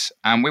listeners,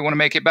 and we want to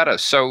make it better.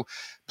 So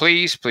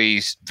please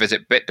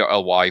visit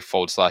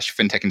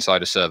bit.ly/FinTech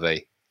Insider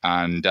Survey,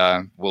 and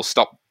we'll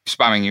stop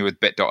spamming you with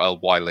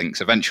bit.ly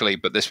links eventually,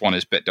 but this one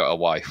is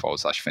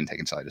bit.ly/FinTech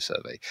Insider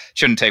Survey.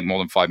 Shouldn't take more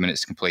than 5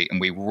 minutes to complete, and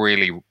we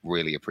really,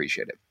 really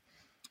appreciate it.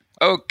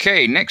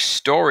 Okay, next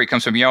story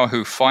comes from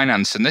Yahoo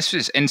Finance, and this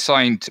is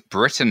inside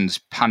Britain's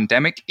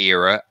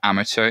pandemic-era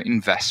amateur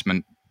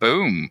investment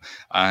boom.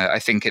 I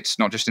think it's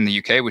not just in the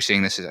UK we're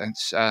seeing this,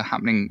 it's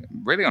happening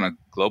really on a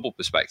global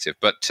perspective.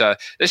 But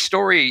this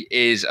story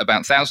is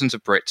about thousands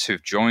of Brits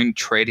who've joined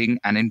trading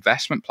and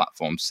investment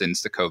platforms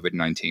since the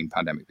COVID-19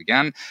 pandemic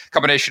began. A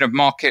combination of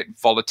market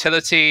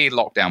volatility,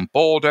 lockdown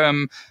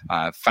boredom,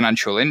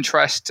 financial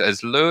interest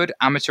has lured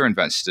amateur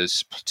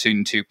investors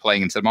into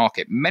playing into the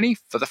market, many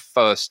for the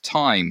first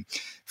time.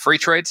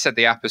 Freetrade said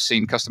the app has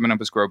seen customer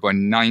numbers grow by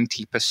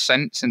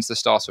 90% since the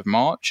start of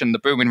March, and the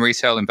boom in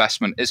retail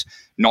investment is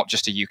not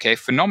just a UK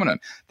phenomenon.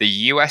 The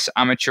US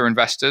amateur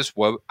investors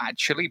were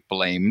actually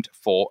blamed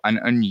for an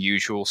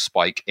unusual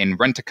spike in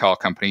rent-a-car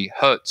company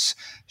Hertz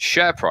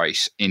share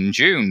price in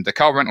June. The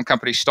car rental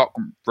company stock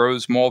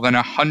rose more than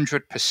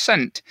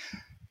 100%,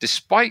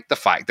 despite the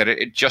fact that it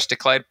had just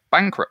declared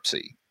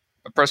bankruptcy,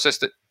 a process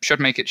that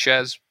should make its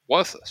shares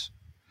worthless.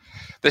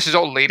 This is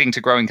all leading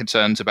to growing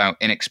concerns about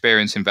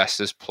inexperienced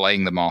investors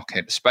playing the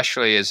market,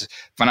 especially as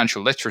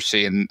financial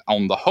literacy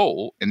on the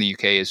whole in the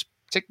UK is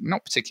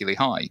not particularly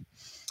high.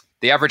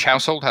 The average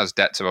household has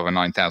debts of over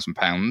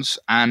 £9,000,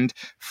 and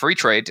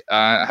Freetrade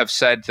have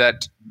said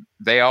that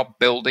they are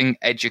building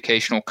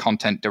educational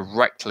content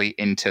directly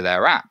into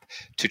their app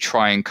to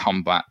try and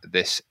combat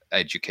this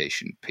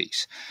education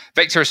piece.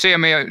 Victor,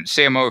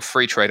 CMO of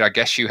Freetrade, I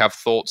guess you have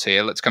thoughts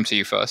here. Let's come to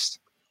you first.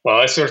 Well,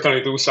 I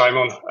certainly do,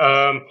 Simon.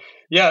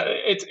 Yeah,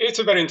 it's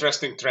a very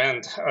interesting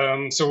trend.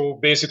 So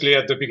basically,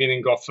 at the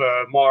beginning of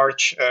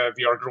March,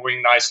 we are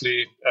growing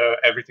nicely.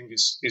 Everything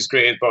is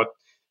great, but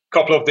a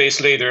couple of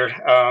days later,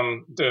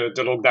 the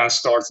lockdown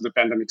starts. The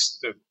pandemic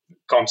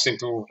comes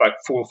into like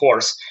full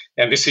force,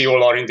 and we see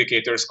all our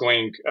indicators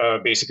going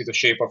basically the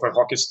shape of a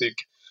hockey stick.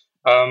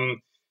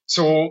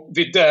 So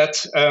with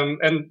that,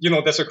 and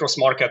that's across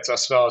markets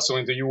as well. So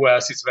in the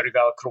US, it's very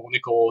well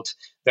chronicled.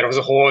 There was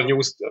a whole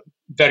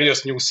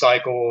various news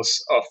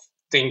cycles of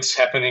things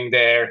happening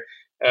there,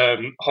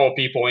 how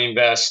people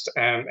invest,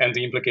 and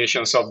the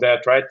implications of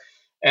that, right?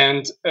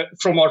 And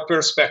from our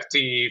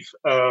perspective,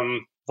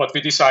 what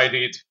we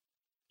decided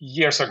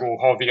years ago,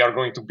 how we are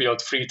going to build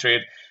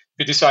Freetrade,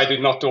 we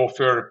decided not to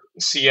offer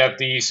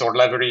CFDs or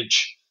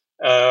leverage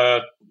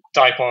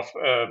type of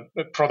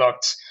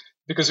products,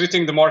 because we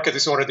think the market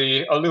is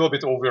already a little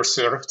bit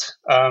overserved.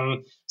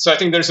 So I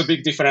think there's a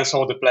big difference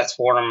how the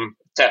platform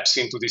taps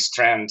into this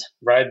trend,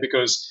 right?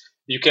 Because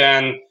you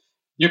can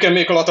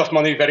make a lot of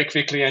money very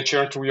quickly and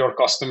churn through your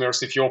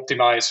customers if you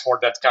optimize for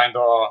that kind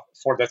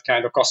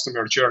of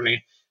customer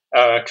journey,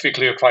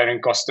 quickly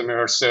acquiring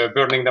customers,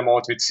 burning them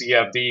out with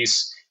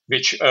CFDs,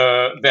 which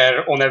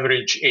where on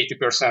average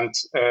 80%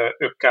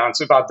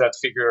 accounts about that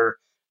figure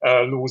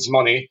lose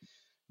money.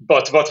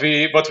 But what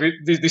we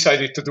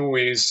decided to do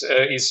is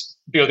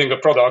building a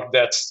product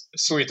that's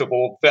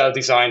suitable, well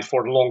designed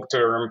for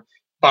long-term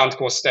pound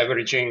cost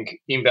averaging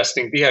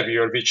investing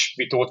behavior, which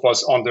we thought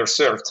was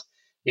underserved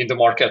in the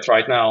market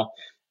right now.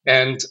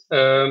 And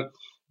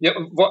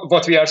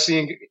what we are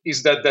seeing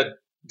is that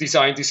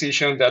design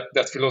decision,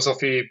 that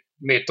philosophy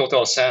made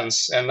total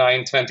sense. And now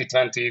in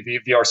 2020,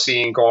 we are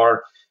seeing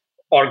our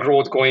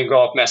growth going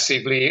up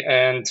massively,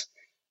 and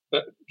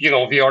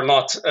we are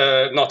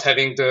not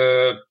having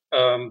the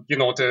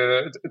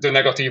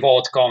negative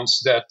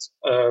outcomes that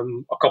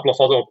a couple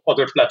of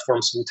other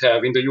platforms would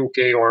have in the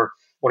UK or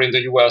in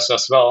the US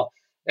as well.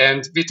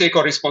 And we take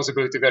our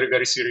responsibility very,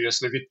 very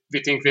seriously.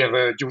 We think we have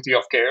a duty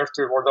of care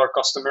toward our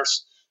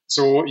customers.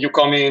 So you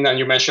come in and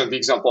you mentioned the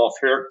example of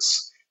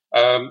Hertz.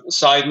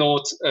 Side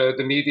note,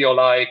 the media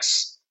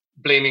likes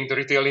blaming the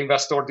retail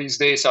investor these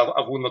days. I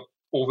would not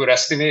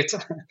overestimate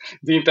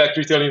the impact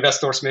retail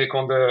investors make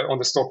on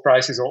the stock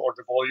prices or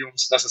the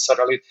volumes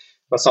necessarily.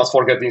 Let's not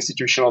forget the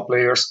institutional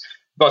players.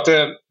 But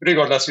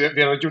regardless, we have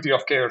a duty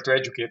of care to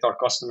educate our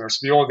customers.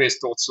 We always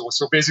thought so.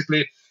 So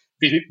basically,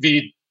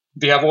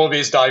 we have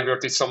always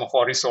diverted some of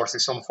our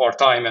resources, some of our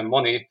time and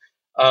money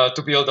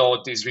to build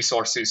out these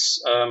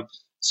resources.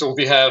 So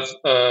we have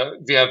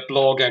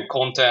blog and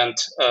content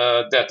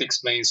that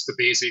explains the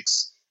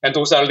basics, and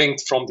those are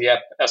linked from the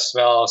app as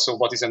well. So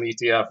what is an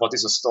ETF? What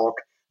is a stock?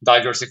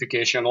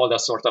 Diversification, all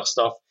that sort of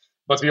stuff.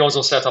 But we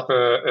also set up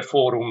a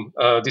forum,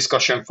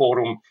 discussion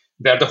forum,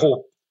 where the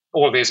hope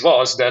always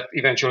was that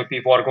eventually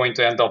people are going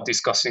to end up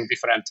discussing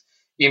different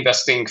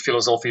investing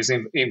philosophies,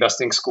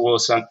 investing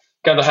schools, and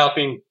kind of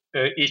helping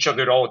each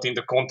other out in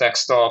the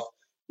context of,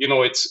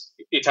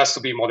 it has to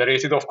be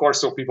moderated, of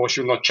course, so people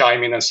should not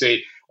chime in and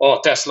say, oh,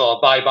 Tesla,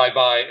 buy.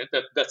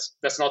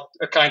 That's not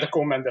a kind of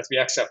comment that we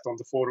accept on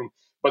the forum,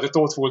 but a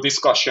thoughtful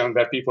discussion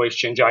where people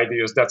exchange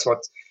ideas. That's what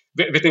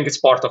we think it's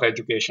part of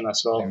education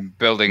as well. And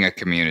building a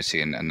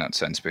community and that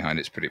sense behind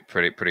it's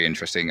pretty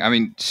interesting. I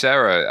mean,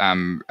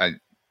 Sarah,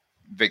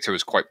 Victor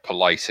was quite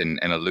polite in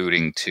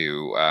alluding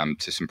to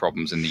some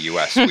problems in the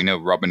US. We know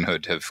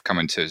Robinhood have come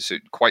into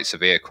quite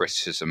severe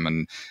criticism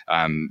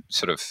and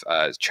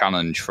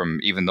challenge from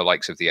even the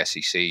likes of the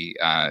SEC,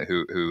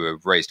 who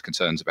have raised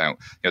concerns about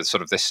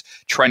sort of this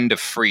trend of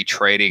free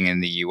trading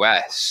in the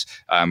US,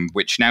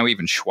 which now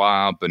even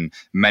Schwab and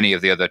many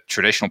of the other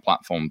traditional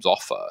platforms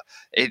offer.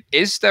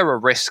 Is there a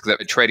risk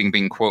that trading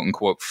being quote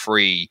unquote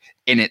free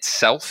in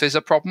itself is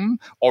a problem,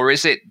 or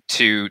is it,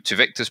 to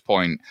Victor's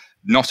point,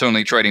 not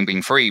only trading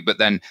being free, but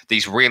then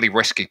these really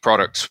risky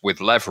products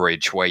with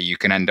leverage where you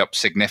can end up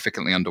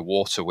significantly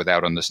underwater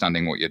without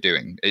understanding what you're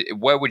doing?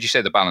 Where would you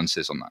say the balance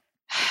is on that?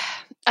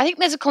 I think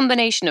there's a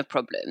combination of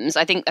problems.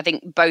 I think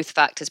both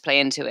factors play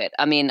into it.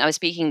 I mean, I was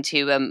speaking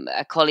to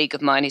a colleague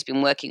of mine who's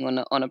been working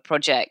on a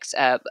project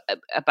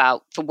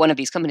for one of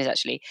these companies,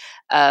 actually,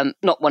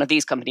 not one of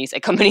these companies, a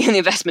company in the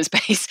investment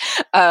space,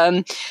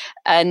 and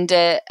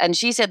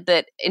she said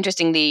that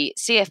interestingly,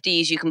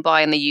 CFDs you can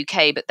buy in the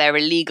UK, but they're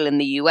illegal in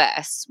the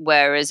US,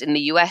 whereas in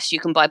the US you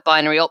can buy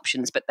binary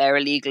options, but they're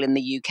illegal in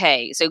the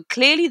UK. So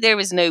clearly there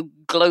is no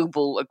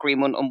global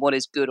agreement on what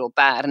is good or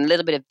bad, and a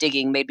little bit of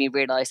digging made me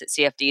realize that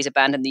CFDs are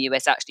banned in the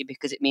US actually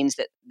because it means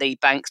that the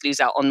banks lose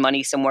out on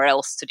money somewhere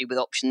else to do with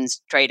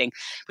options trading,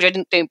 which I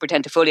don't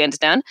pretend to fully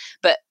understand.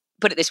 But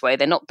put it this way,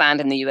 they're not banned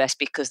in the US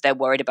because they're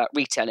worried about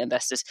retail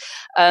investors.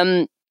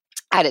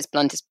 At its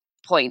bluntest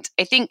point,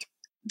 I think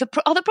the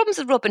other problems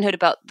with Robinhood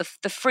about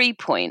the free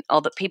point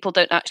are that people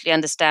don't actually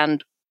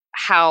understand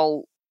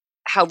how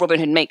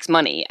Robinhood makes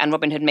money, and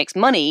Robinhood makes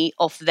money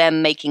off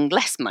them making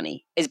less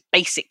money is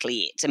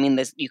basically it. I mean,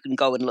 you can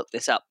go and look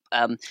this up.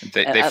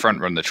 They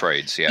front run the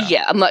trades, yeah.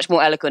 Yeah, a much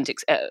more eloquent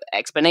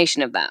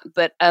explanation of that.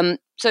 But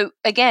so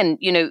again,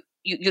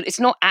 it's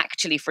not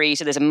actually free.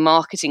 So there's a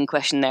marketing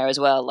question there as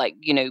well. Like,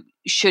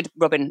 should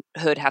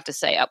Robinhood have to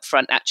say up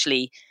front,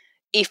 actually,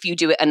 if you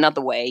do it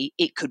another way,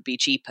 it could be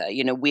cheaper.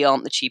 We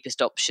aren't the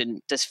cheapest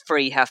option. Does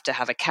free have to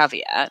have a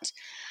caveat?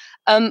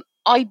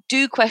 I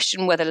do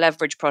question whether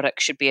leverage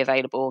products should be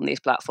available on these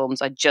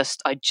platforms. I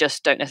just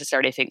don't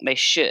necessarily think they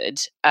should.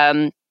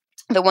 The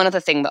one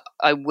other thing that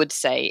I would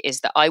say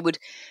is that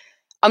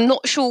I'm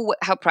not sure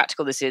how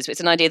practical this is, but it's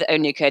an idea that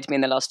only occurred to me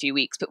in the last few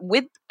weeks. But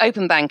with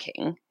open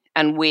banking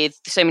and with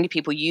so many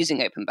people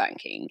using open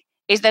banking,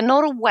 is there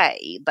not a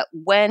way that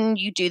when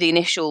you do the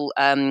initial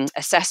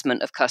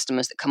assessment of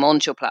customers that come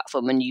onto your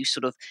platform and you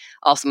sort of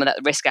ask them about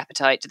the risk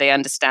appetite, do they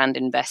understand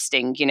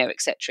investing,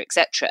 et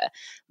cetera,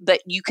 that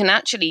you can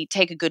actually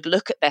take a good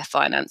look at their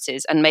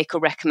finances and make a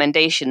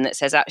recommendation that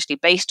says, actually,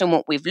 based on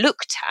what we've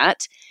looked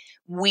at,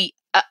 we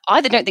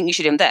either don't think you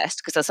should invest,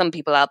 because there's some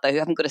people out there who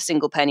haven't got a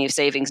single penny of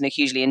savings and are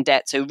hugely in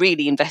debt, so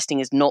really investing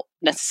is not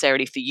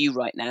necessarily for you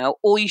right now,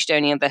 or you should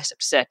only invest up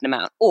to a certain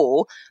amount,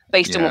 or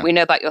based on what we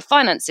know about your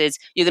finances,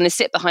 you're going to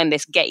sit behind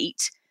this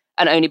gate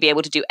and only be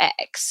able to do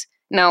X.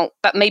 Now,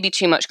 that may be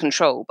too much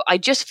control, but I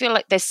just feel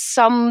like there's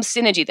some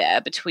synergy there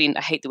between,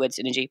 I hate the word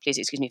synergy, please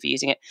excuse me for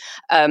using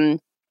it,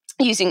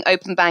 using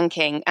open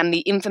banking and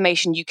the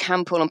information you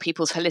can pull on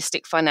people's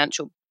holistic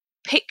financial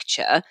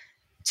picture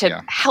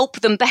to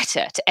help them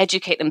better, to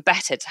educate them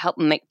better, to help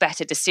them make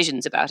better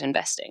decisions about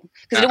investing.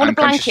 Because I don't want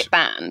to blanket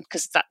ban,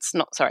 because that's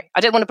not, I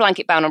don't want to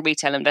blanket ban on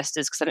retail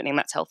investors, because I don't think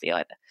that's healthy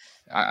either.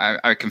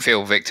 I can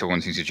feel Victor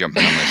wanting to jump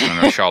in on this, and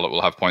I know Charlotte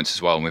will have points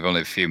as well, and we've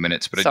only a few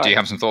minutes, but do you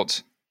have some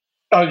thoughts?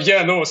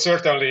 Yeah, no,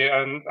 certainly.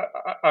 And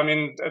I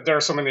mean, there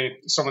are so many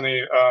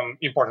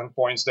important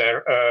points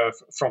there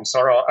from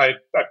Sarah. I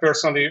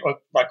personally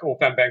like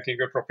open banking,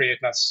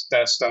 appropriateness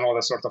test, and all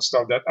that sort of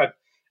stuff. That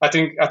I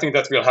think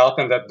that will help,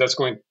 and that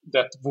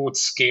would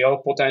scale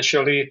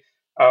potentially.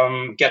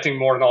 Getting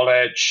more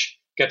knowledge,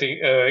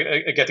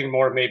 getting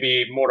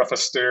more of a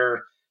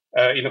stir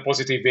in a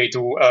positive way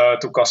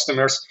to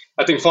customers.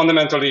 I think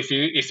fundamentally,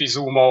 if you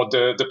zoom out,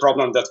 the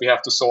problem that we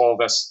have to solve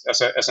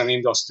as an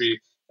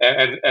industry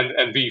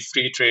and be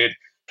free trade,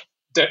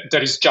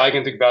 there is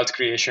gigantic wealth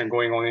creation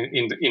going on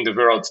in the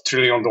world. $1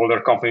 trillion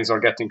companies are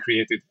getting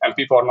created, and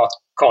people are not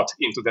caught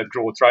into that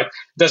growth. Right?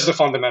 That's the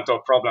fundamental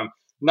problem.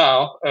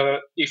 Now,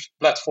 if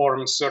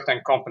platforms,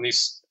 certain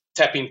companies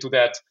tap into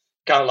that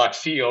kind of like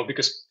field,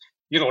 because,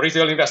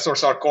 retail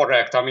investors are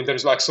correct. I mean,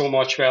 there's like so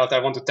much wealth. I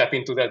want to tap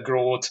into that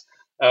growth.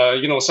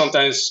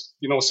 Sometimes,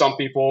 some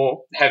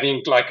people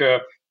having like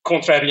a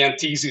contrarian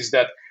thesis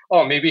that,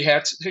 maybe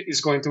Hertz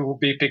is going to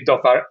be picked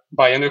up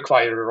by an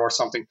acquirer or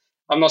something.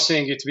 I'm not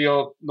saying it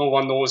will. No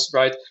one knows,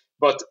 right?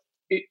 But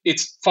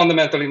it's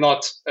fundamentally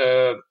not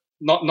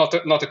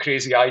a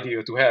crazy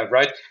idea to have,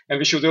 right? And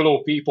we should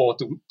allow people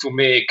to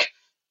make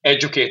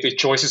educated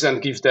choices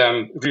and give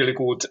them really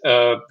good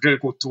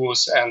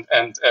tools and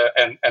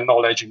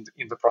knowledge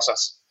in the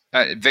process.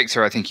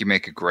 Victor, I think you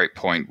make a great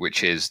point,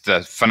 which is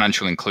the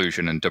financial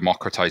inclusion and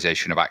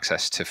democratization of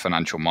access to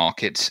financial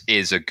markets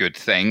is a good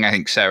thing. I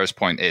think Sarah's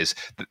point is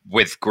that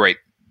with great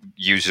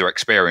user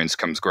experience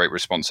comes great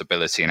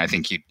responsibility, and I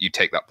think you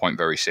take that point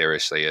very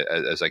seriously,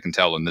 as I can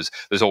tell, and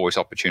there's always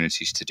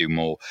opportunities to do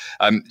more.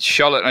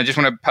 Charlotte, I just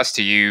want to pass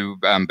to you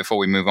before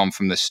we move on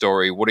from this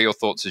story. What are your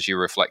thoughts as you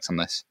reflect on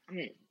this?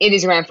 It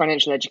is around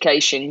financial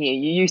education. You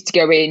used to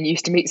go in, you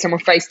used to meet someone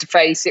face to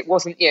face. It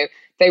wasn't,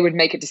 they would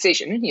make a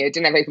decision,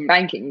 didn't have open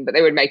banking, but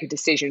they would make a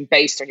decision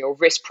based on your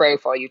risk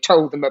profile you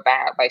told them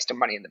about, based on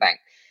money in the bank.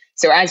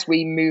 So as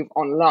we move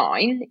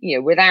online,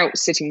 without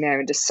sitting there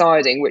and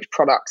deciding which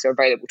products are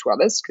available to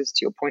others, because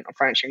to your point on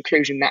financial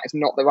inclusion, that is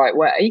not the right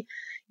way.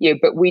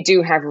 But we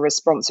do have a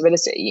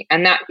responsibility,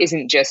 and that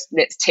isn't just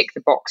let's tick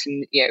the box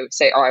and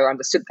say, I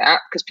understood that,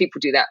 because people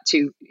do that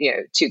too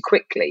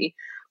quickly.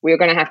 We are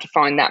going to have to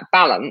find that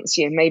balance.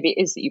 Maybe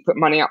it is that you put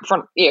money up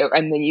front,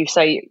 and then you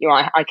say,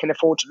 I can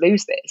afford to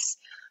lose this.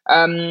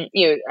 And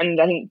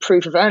I think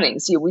proof of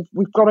earnings.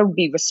 We've got to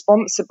be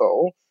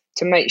responsible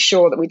to make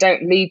sure that we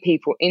don't lead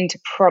people into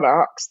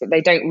products that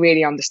they don't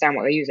really understand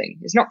what they're using.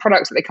 It's not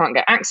products that they can't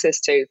get access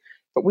to,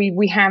 but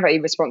we have a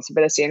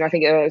responsibility. And I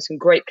think there are some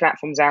great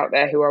platforms out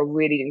there who are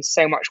really doing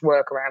so much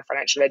work around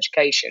financial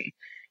education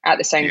at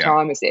the same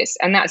time as this.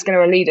 And that's going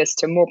to lead us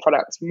to more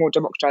products, more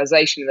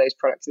democratization of those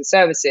products and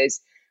services,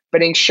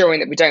 but ensuring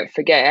that we don't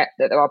forget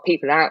that there are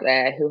people out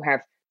there who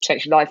have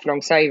potentially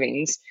lifelong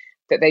savings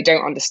that they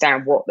don't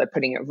understand what they're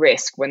putting at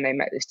risk when they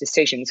make those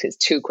decisions, because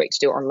it's too quick to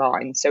do it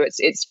online. So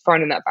it's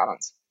finding that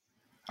balance.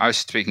 I was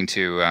speaking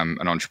to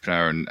an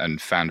entrepreneur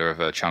and founder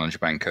of a challenger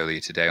bank earlier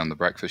today on the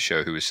breakfast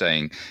show who was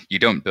saying you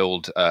don't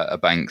build a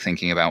bank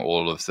thinking about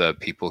all of the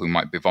people who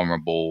might be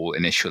vulnerable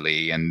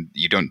initially, and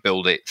you don't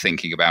build it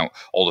thinking about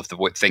all of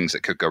the things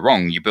that could go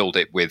wrong. You build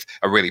it with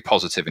a really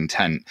positive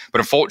intent.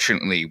 But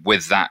unfortunately,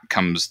 with that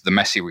comes the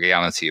messy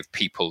reality of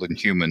people and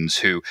humans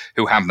who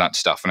have that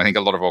stuff. And I think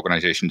a lot of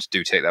organizations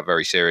do take that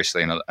very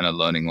seriously and are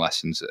learning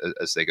lessons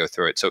as they go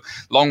through it. So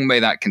long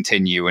may that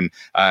continue. And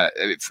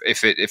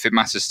if it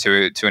matters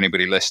to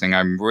anybody listening,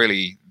 I'm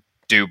really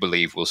do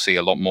believe we'll see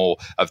a lot more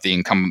of the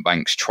incumbent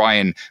banks try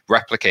and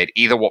replicate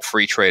either what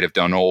Freetrade have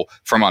done or,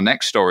 from our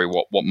next story,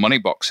 what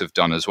Moneybox have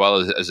done, as well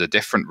as a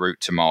different route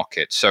to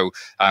market. So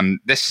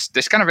this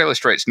kind of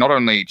illustrates not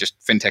only just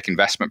fintech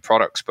investment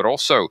products, but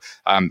also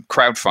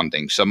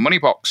crowdfunding. So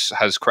Moneybox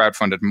has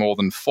crowdfunded more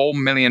than £4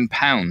 million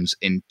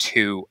in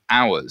 2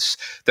 hours.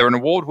 They're an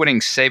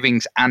award-winning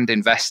savings and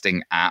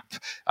investing app.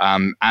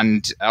 And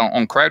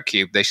on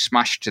Crowdcube, they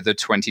smashed the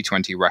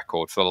 2020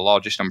 record for the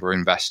largest number of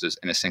investors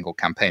in a single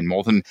campaign.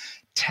 More than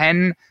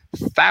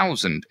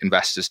 10,000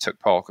 investors took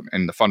part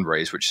in the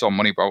fundraise, which saw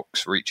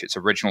Moneybox reach its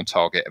original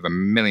target of £1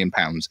 million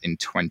in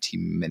 20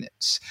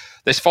 minutes.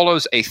 This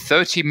follows a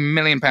 £30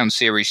 million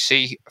Series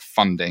C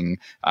funding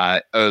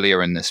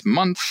earlier in this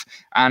month.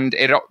 And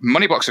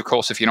Moneybox, of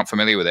course, if you're not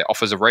familiar with it,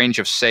 offers a range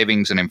of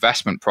savings and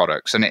investment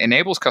products, and it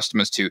enables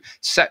customers to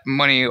set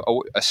money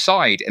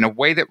aside in a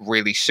way that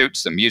really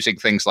suits them, using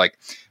things like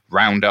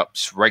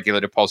roundups,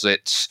 regular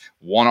deposits,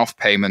 one-off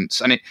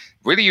payments, and it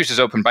really uses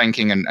open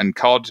banking and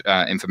card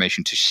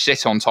information to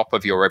sit on top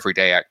of your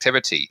everyday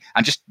activity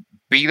and just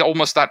be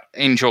almost that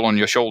angel on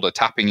your shoulder,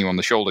 tapping you on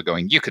the shoulder,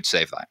 going, you could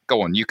save that.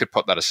 Go on, you could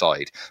put that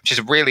aside, which is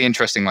a really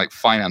interesting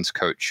finance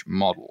coach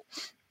model.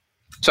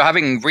 So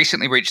having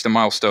recently reached the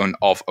milestone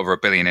of over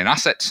 £1 billion in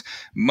assets,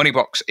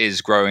 Moneybox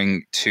is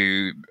growing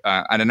to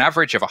at an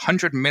average of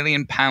 £100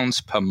 million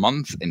per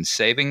month in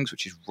savings,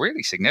 which is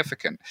really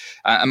significant.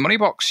 And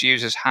Moneybox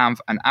users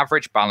have an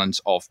average balance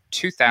of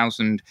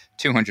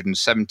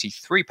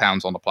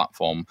 £2,273 on the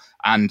platform,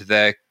 and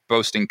they're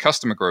boasting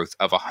customer growth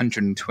of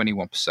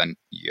 121%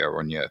 year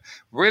on year.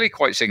 Really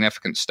quite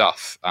significant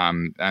stuff.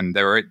 And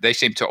they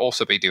seem to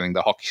also be doing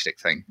the hockey stick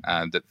thing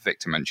that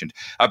Victor mentioned.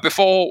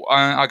 Before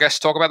our guests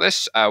talk about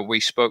this, we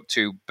spoke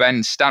to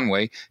Ben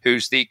Stanway,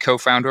 who's the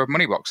co-founder of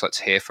Moneybox. Let's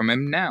hear from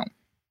him now.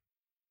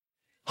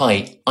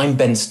 Hi, I'm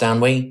Ben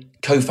Stanway,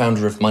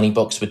 co-founder of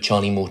Moneybox with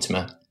Charlie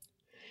Mortimer.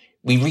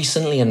 We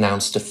recently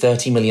announced a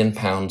 £30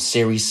 million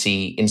Series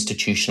C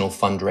institutional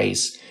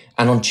fundraise,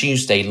 and on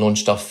Tuesday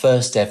launched our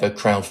first ever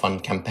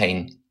crowdfund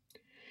campaign.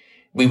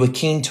 We were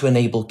keen to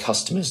enable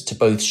customers to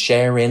both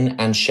share in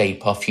and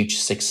shape our future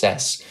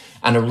success,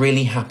 and are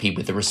really happy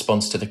with the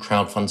response to the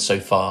crowdfund so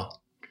far.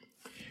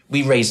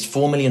 We raised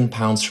 £4 million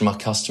from our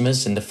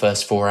customers in the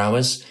first 4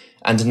 hours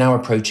and are now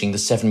approaching the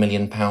 £7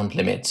 million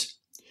limit.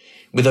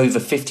 With over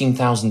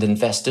 15,000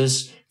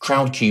 investors,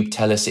 Crowdcube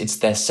tell us it's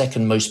their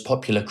second most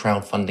popular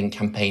crowdfunding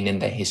campaign in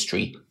their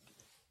history.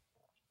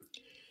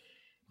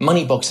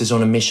 Moneybox is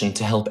on a mission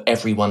to help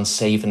everyone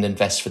save and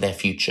invest for their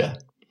future.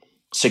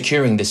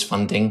 Securing this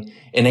funding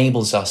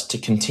enables us to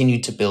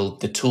continue to build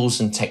the tools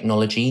and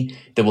technology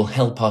that will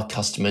help our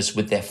customers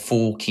with their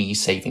 4 key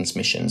savings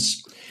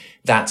missions.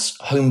 That's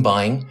home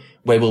buying,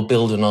 where we'll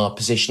build on our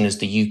position as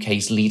the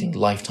UK's leading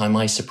lifetime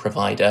ISA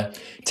provider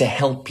to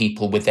help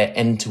people with their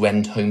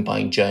end-to-end home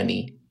buying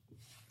journey.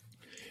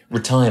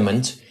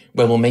 Retirement,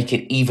 where we'll make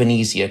it even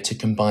easier to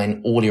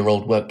combine all your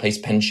old workplace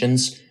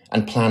pensions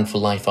and plan for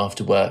life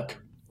after work.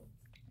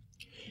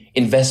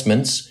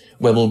 Investments,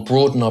 where we'll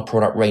broaden our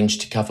product range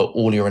to cover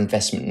all your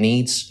investment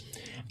needs.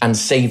 And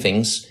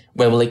savings,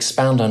 where we'll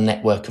expand our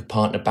network of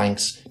partner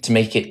banks to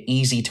make it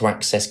easy to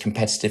access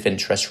competitive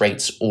interest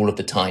rates all of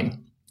the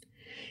time.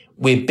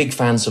 We're big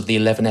fans of the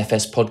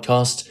 11FS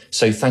podcast,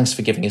 so thanks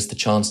for giving us the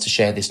chance to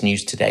share this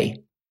news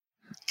today.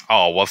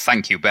 Oh, well,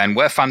 thank you, Ben.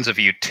 We're fans of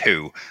you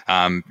too.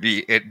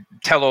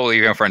 Tell all of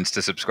your friends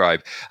to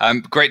subscribe.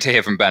 Great to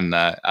hear from Ben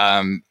there.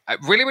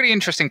 Really, really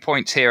interesting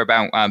points here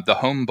about the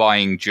home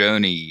buying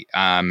journey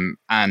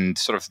and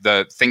sort of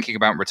the thinking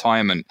about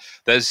retirement.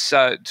 There's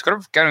it's kind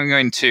of going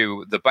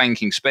into the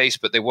banking space,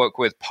 but they work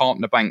with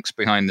partner banks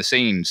behind the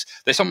scenes.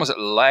 This almost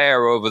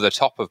layer over the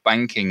top of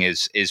banking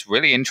is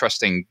really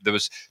interesting. There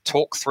was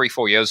talk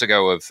 3-4 years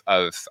ago of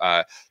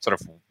sort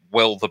of,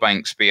 will the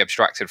banks be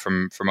abstracted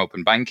from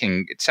open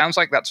banking? It sounds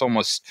like that's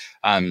almost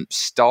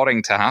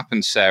starting to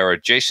happen, Sarah.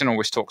 Jason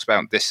always talks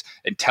about this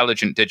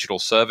intelligent digital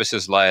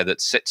services layer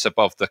that sits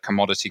above the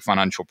commodity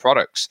financial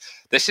products.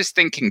 This is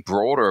thinking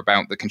broader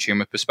about the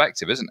consumer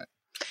perspective, isn't it?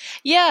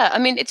 Yeah, I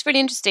mean, it's really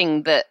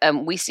interesting that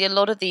we see a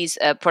lot of these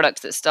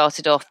products that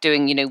started off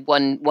doing,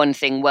 one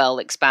thing well,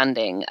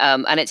 expanding,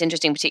 and it's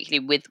interesting,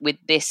 particularly with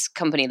this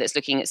company that's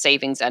looking at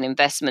savings and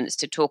investments,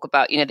 to talk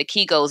about, the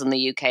key goals in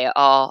the UK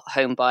are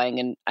home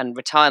buying and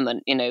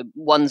retirement.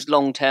 One's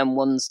long term,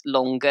 one's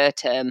longer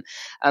term,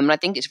 and I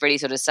think it's really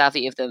sort of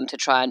savvy of them to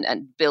try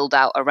and build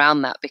out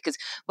around that. Because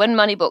when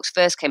Moneybox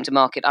first came to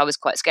market, I was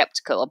quite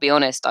skeptical. I'll be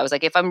honest. I was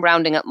like, if I'm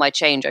rounding up my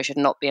change, I should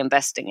not be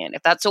investing in.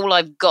 If that's all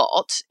I've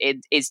got, it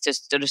is to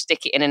sort of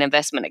stick it in an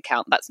investment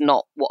account. That's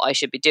not what I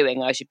should be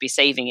doing. I should be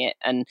saving it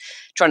and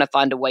trying to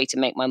find a way to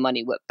make my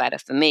money work better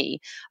for me.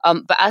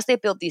 But as they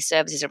build these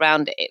services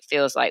around it, it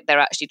feels like they're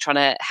actually trying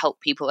to help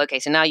people. Okay,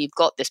 so now you've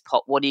got this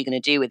pot. What are you going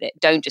to do with it?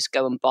 Don't just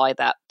go and buy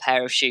that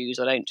pair of shoes,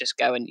 or don't just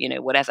go and,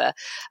 whatever.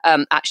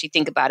 Actually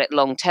think about it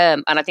long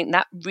term. And I think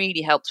that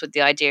really helps with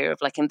the idea of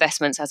like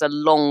investments as a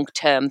long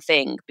term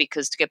thing.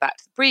 Because to go back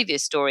to the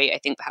previous story, I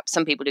think perhaps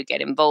some people who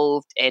get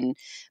involved in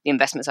the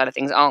investment side of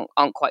things aren't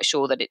quite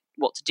sure that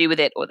what to do with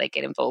it, or they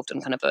get involved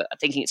on kind of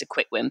thinking it's a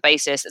quick win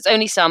basis. It's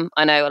only some.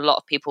 I know a lot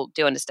of people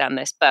do understand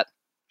this, but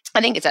I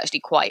think it's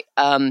actually quite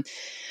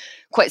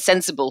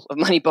sensible of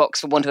Moneybox,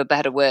 for want of a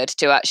better word,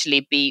 to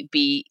actually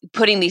be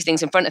putting these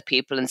things in front of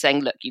people and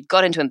saying, look, you've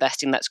got into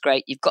investing, that's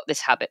great. You've got this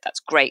habit, that's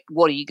great.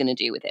 What are you going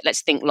to do with it?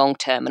 Let's think long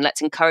term, and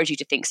let's encourage you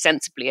to think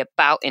sensibly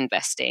about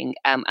investing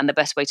and the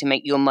best way to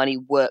make your money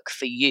work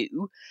for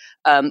you,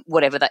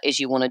 whatever that is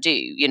you want to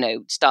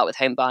do. Start with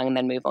home buying and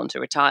then move on to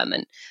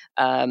retirement.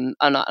 And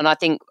I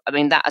think,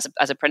 that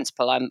as a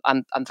principle,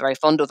 I'm very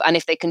fond of. And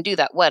if they can do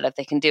that well, if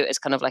they can do it as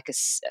kind of like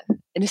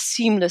in a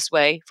seamless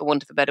way, for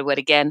want of a better word,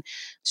 again,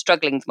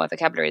 struggling with my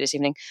vocabulary this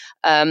evening,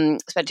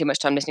 spent too much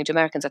time listening to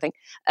Americans, I think,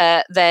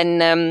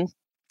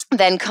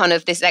 then kind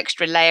of this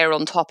extra layer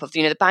on top of,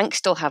 the banks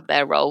still have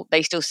their role.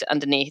 They still sit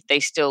underneath. They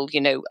still,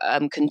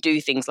 can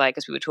do things like,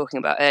 as we were talking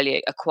about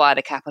earlier, acquire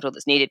the capital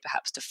that's needed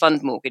perhaps to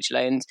fund mortgage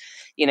loans.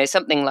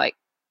 Something like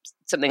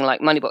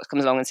Moneybox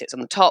comes along and sits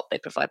on the top. They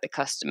provide the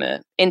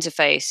customer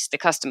interface. The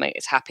customer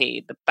is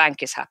happy. The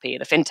bank is happy.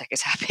 The fintech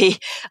is happy.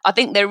 I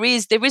think there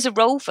is a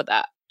role for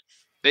that.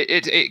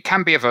 It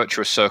can be a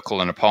virtuous circle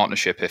and a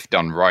partnership if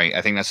done right.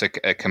 I think that's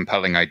a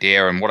compelling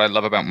idea. And what I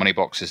love about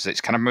Moneybox is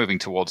it's kind of moving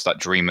towards that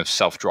dream of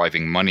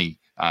self-driving money,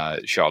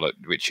 Charlotte,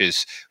 which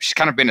has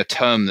kind of been a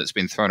term that's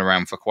been thrown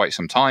around for quite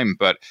some time.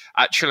 But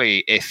actually,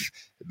 if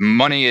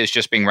money is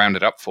just being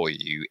rounded up for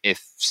you,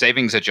 if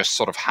savings are just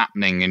sort of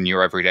happening in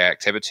your everyday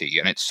activity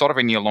and it's sort of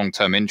in your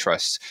long-term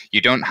interests, you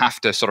don't have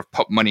to sort of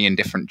put money in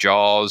different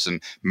jars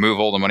and move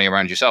all the money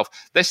around yourself.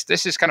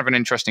 This is kind of an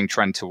interesting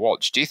trend to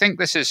watch. Do you think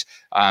this has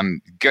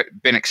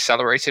been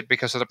accelerated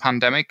because of the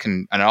pandemic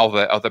and all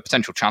the other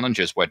potential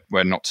challenges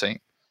we're not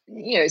seeing?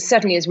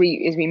 Certainly as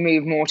we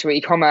move more to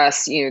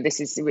e-commerce,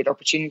 this is a real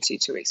opportunity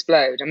to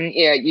explode.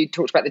 You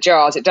talked about the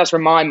jars. It does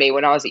remind me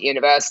when I was at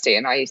university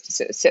and I used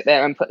to sit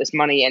there and put this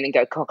money in and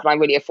go, God, can I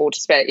really afford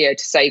to spend,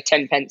 to save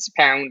 10 pence a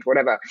pound,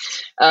 whatever,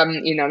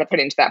 and I put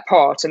it into that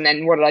pot. And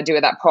then what did I do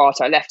with that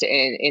pot? I left it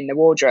in the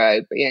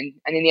wardrobe. And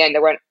in the end,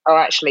 I went, oh,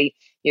 actually,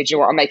 do you know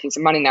what? I'm making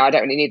some money now. I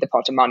don't really need the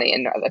pot of money.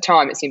 And at the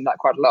time, it seemed like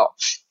quite a lot.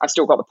 I've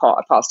still got the pot.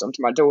 I passed on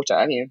to my daughter.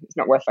 It's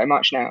not worth very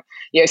much now.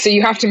 So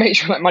you have to make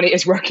sure that money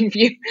is working for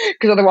you,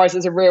 because otherwise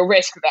there's a real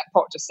risk that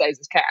pot just saves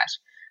as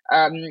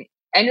cash.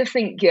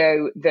 Anything,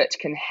 that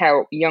can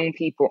help young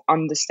people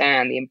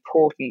understand the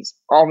importance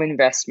of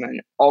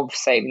investment, of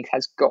savings,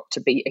 has got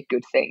to be a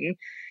good thing.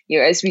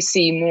 As we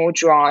see more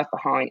drive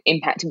behind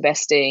impact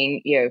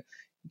investing,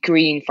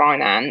 green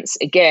finance,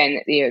 again,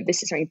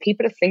 this is something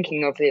people are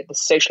thinking of, the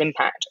social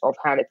impact of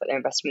how they put their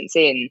investments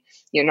in.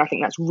 And I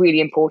think that's really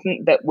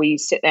important, that we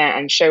sit there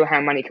and show how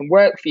money can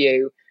work for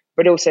you,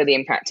 but also the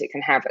impact it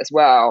can have as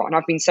well. And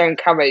I've been so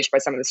encouraged by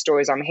some of the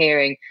stories I'm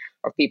hearing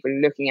of people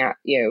looking at,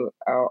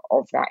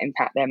 of that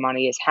impact their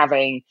money is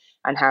having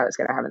and how it's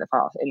going to have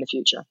in the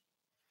future.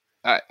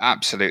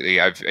 Absolutely.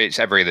 It's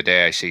every other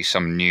day I see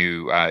some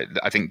new, I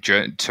think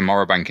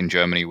Tomorrow Bank in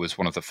Germany was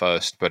one of the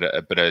first, but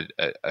a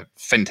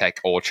fintech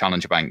or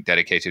challenger bank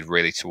dedicated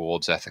really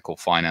towards ethical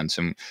finance.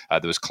 And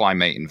there was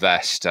Climate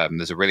Invest.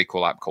 There's a really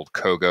cool app called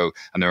Kogo,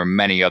 and there are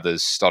many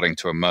others starting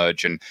to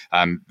emerge. And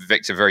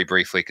Victor, very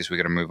briefly, because we're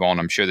going to move on,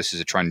 I'm sure this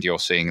is a trend you're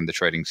seeing in the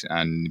trading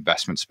and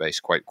investment space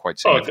quite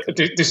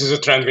significantly. This is a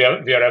trend we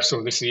are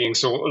absolutely seeing.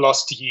 So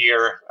last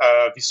year,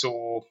 we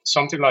saw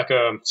something like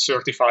a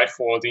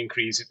 35-fold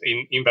increase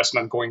in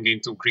investment going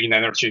into green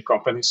energy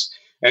companies.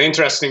 And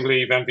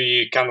interestingly, when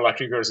we kind of like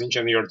reverse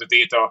engineer the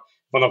data,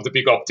 one of the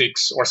big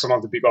optics, or some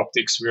of the big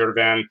optics, were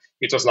when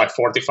it was like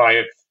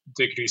 45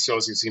 degrees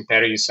Celsius in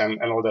Paris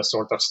and all that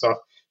sort of stuff.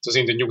 It was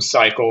in the news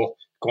cycle,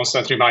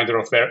 constant reminder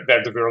of where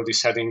the world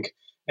is heading.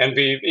 And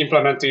we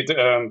implemented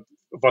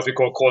what we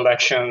call call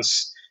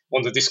actions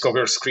on the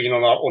Discover screen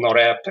on our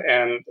app,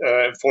 and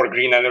for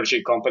green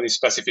energy companies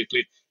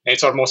specifically. And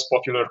it's our most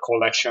popular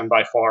call action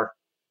by far.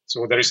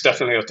 So there is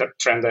definitely a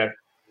trend there.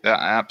 Yeah,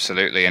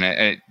 absolutely.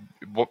 And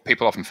what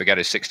people often forget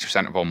is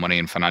 60% of all money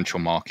in financial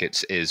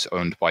markets is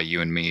owned by you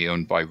and me,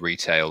 owned by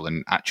retail.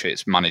 And actually,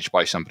 it's managed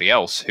by somebody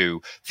else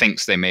who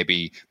thinks they may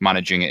be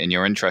managing it in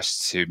your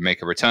interests to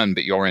make a return,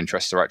 but your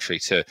interests are actually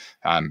to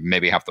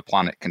maybe have the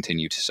planet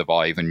continue to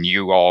survive. And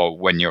you are,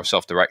 when you're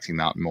self-directing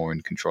that, more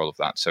in control of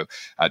that. So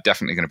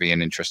definitely going to be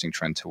an interesting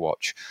trend to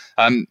watch.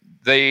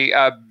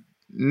 The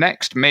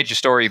next major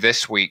story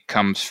this week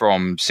comes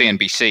from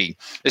CNBC.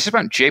 This is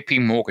about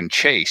JP Morgan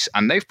Chase,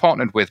 and they've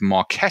partnered with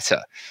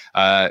Marqeta,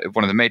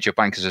 one of the major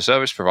bank as a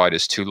service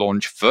providers, to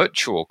launch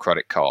virtual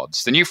credit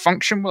cards. The new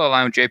function will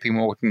allow JP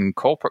Morgan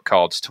corporate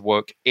cards to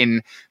work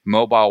in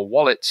mobile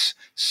wallets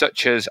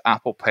such as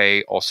Apple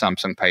Pay or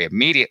Samsung Pay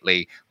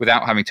immediately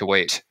without having to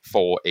wait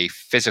for a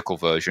physical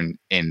version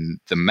in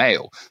the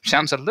mail.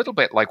 Sounds a little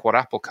bit like what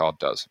Apple Card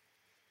does.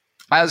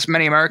 As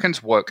many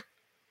Americans work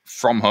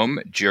from home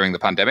during the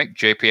pandemic,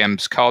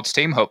 JPM's cards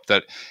team hoped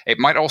that it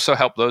might also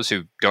help those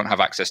who don't have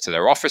access to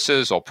their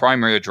offices or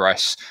primary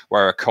address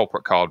where a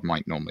corporate card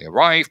might normally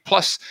arrive.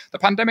 Plus, the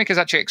pandemic has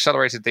actually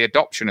accelerated the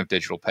adoption of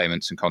digital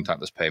payments and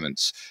contactless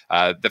payments.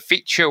 The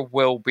feature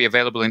will be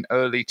available in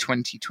early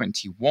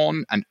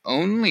 2021 and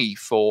only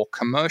for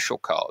commercial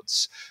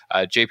cards.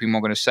 JP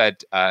Morgan has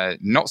said,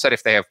 not said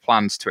if they have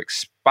plans to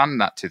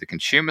expand that to the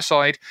consumer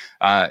side.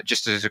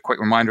 Just as a quick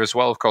reminder as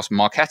well, of course,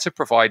 Marqeta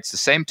provides the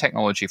same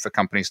technology for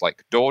companies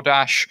like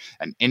DoorDash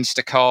and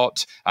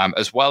Instacart,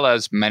 as well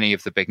as many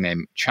of the big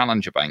name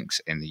challenger banks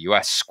in the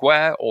US.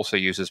 Square also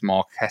uses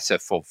Marqeta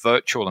for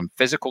virtual and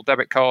physical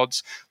debit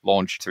cards,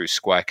 launched through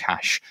Square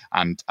Cash,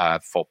 and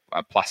for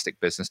a plastic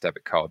business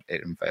debit card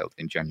it unveiled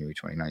in January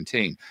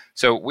 2019.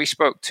 So we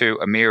spoke to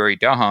Amiri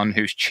Dahan,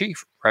 who's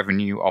Chief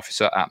Revenue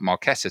Officer at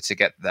Marqeta, to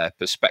get their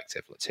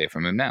perspective. Let's hear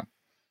from him now.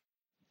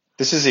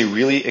 This is a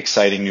really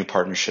exciting new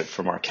partnership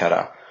for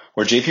Marqeta,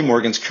 where JP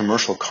Morgan's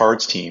commercial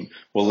cards team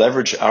will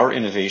leverage our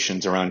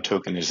innovations around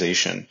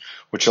tokenization,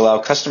 which allow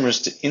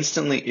customers to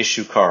instantly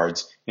issue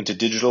cards into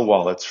digital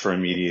wallets for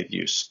immediate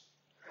use.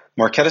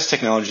 Marqeta's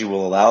technology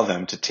will allow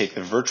them to take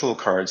the virtual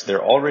cards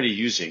they're already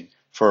using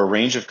for a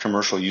range of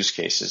commercial use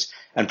cases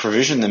and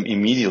provision them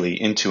immediately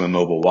into a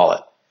mobile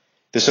wallet.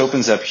 This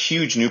opens up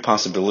huge new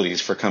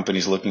possibilities for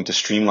companies looking to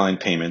streamline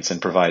payments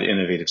and provide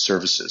innovative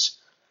services.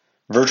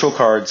 Virtual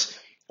cards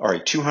are a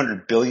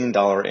 $200 billion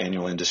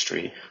annual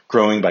industry,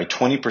 growing by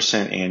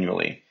 20%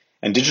 annually,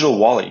 and digital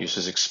wallet use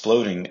is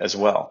exploding as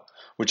well,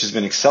 which has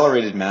been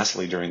accelerated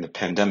massively during the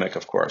pandemic,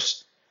 of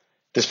course.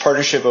 This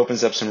partnership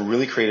opens up some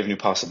really creative new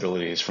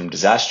possibilities, from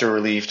disaster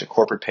relief to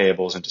corporate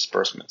payables and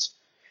disbursements.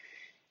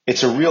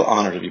 It's a real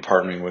honor to be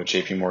partnering with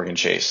JP Morgan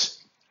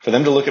Chase. For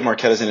them to look at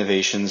Marqeta's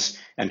innovations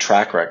and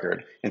track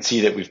record and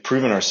see that we've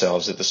proven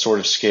ourselves at the sort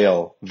of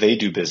scale they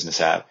do business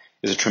at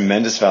is a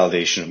tremendous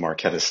validation of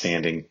Marqeta's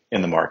standing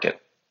in the market.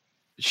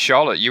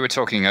 Charlotte, you were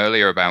talking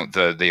earlier about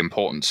the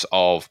importance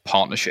of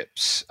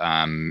partnerships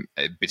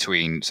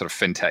between sort of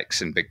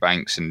fintechs and big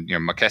banks, and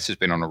Marqeta's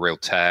been on a real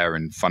tear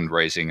in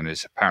fundraising and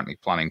is apparently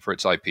planning for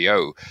its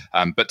IPO.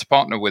 But to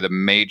partner with a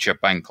major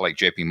bank like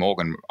JP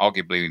Morgan,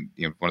 arguably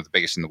one of the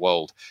biggest in the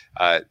world,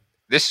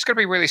 this is going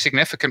to be a really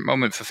significant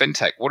moment for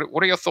fintech.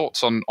 What are your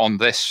thoughts on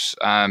this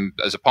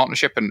as a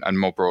partnership and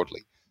more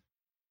broadly?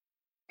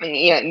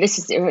 Yeah, this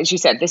is, as you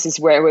said, this is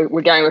where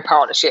we're going with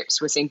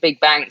partnerships. We're seeing big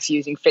banks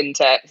using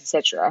fintech,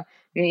 etc.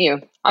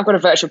 I've got a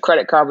virtual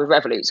credit card with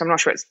Revolut, so I'm not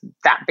sure it's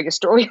that big a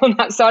story on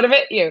that side of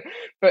it.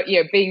 But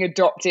being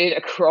adopted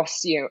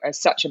across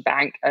as such a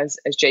bank as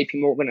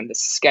JP Morgan, and the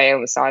scale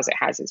and the size it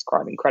has is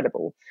quite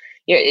incredible.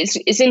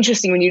 It's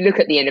interesting when you look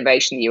at the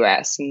innovation in the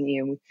US, and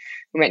we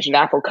mentioned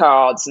Apple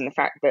Cards and the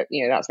fact that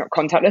that's not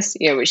contactless,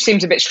 which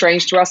seems a bit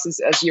strange to us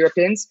as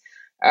Europeans.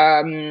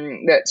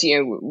 That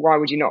why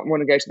would you not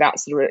want to go to that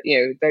sort of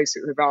those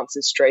sort of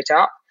answers straight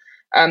up?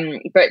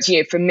 But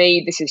for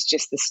me, this is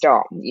just the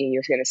start.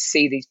 You're going to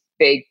see these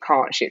big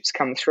partnerships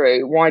come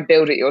through. Why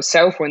build it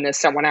yourself when there's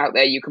someone out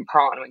there you can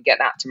partner and get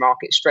that to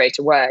market straight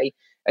away,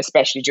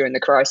 especially during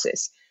the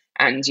crisis?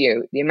 And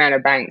the amount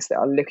of banks that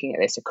are looking at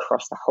this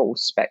across the whole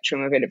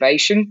spectrum of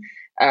innovation,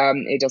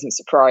 it doesn't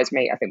surprise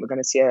me. I think we're going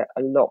to see a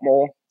lot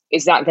more.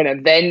 Is that going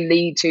to then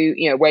lead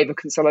to wave of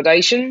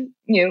consolidation?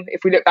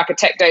 If we look back at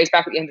tech days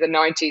back at the end of the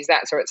 90s,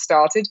 that's where it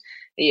started.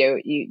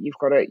 You've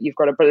got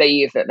to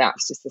believe that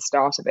that's just the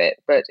start of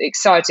it. But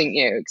exciting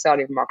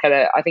for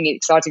Marqeta. I think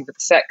it's exciting for the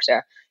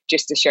sector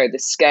just to show the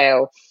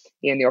scale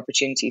and the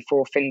opportunity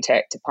for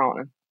fintech to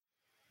partner.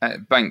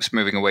 Banks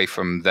moving away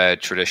from their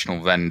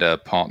traditional vendor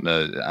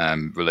partner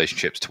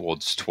relationships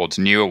towards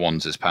newer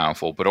ones is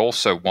powerful, but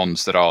also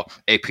ones that are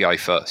API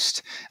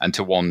first and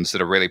to ones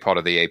that are really part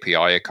of the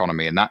API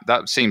economy. And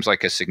that seems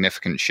like a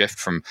significant shift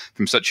from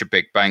such a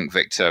big bank,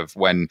 Victor,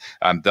 when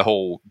the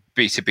whole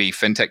B2B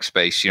fintech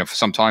space, for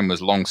some time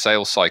was long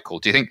sales cycle.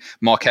 Do you think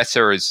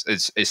Marqeta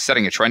is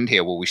setting a trend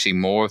here? Will we see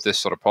more of this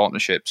sort of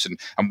partnerships?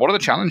 And what are the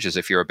challenges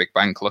if you're a big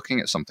bank looking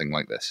at something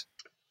like this?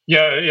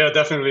 Yeah,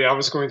 definitely. I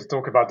was going to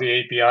talk about the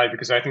API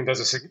because I think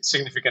there's a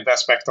significant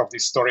aspect of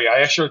this story. I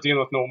actually did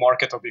not know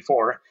Marqeta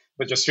before,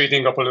 but just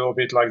reading up a little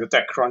bit, like the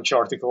TechCrunch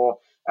article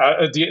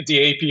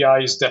the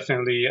API is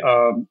definitely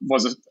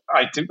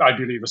I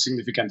believe a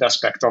significant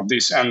aspect of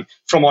this. And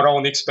from our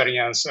own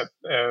experience at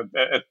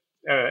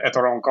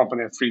our own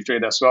company at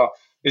Freetrade as well,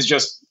 it's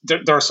just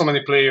there are so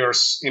many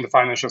players in the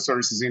financial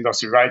services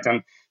industry, right?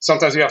 And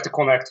sometimes you have to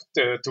connect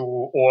to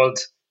old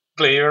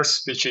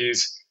players, which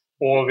is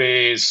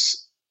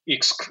always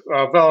it's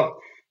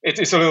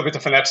a little bit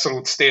of an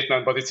absolute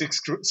statement, but it's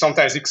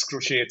sometimes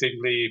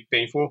excruciatingly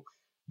painful.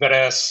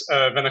 Whereas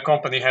when a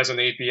company has an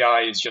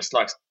API, it's just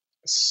like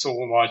so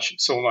much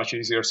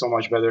easier, so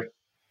much better.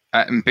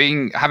 And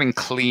having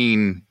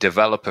clean,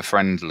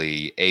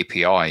 developer-friendly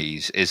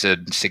APIs is a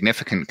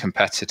significant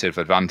competitive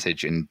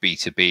advantage in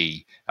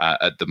B2B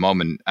at the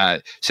moment.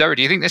 Sarah,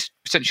 do you think this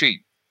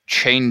potentially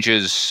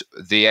changes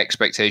the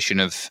expectation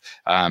of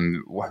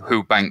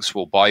who banks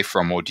will buy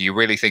from, or do you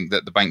really think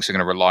that the banks are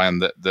going to rely on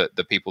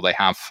the people they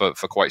have for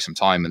quite some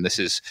time, and this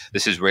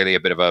is really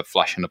a bit of a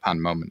flash in the pan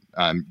moment?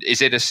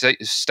 Is it a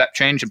step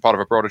change and part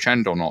of a broader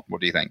trend or not?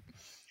 What do you think?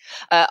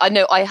 I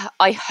know.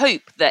 I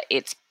hope that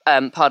it's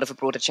part of a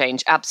broader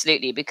change,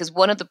 absolutely, because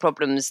one of the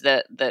problems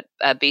that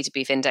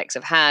B2B fintechs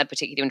have had,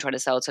 particularly when trying to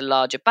sell to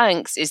larger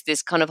banks, is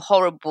this kind of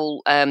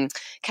horrible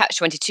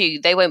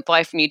catch-22. They won't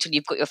buy from you till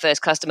you've got your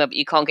first customer, but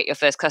you can't get your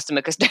first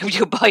customer because nobody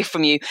will buy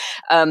from you.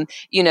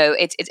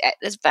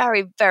 It's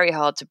very, very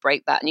hard to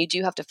break that, and you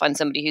do have to find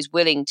somebody who's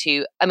willing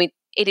to. I mean,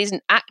 it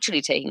isn't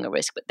actually taking a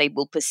risk, but they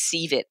will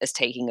perceive it as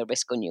taking a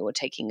risk on you or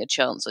taking a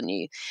chance on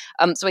you.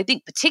 So I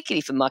think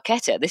particularly for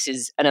Marqeta, this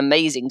is an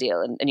amazing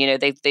deal. And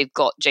they've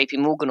got JP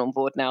Morgan on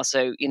board now.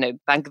 So,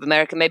 Bank of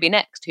America maybe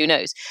next, who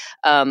knows?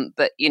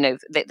 But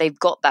they've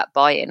got that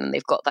buy-in and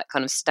they've got that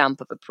kind of stamp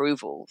of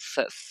approval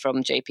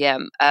from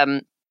JPM.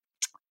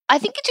 I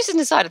think it just as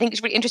an aside, I think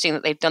it's really interesting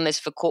that they've done this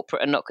for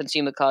corporate and not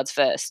consumer cards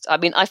first. I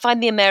mean, I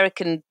find the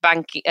American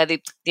banking,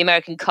 the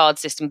American card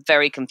system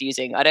very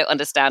confusing. I don't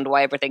understand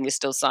why everything is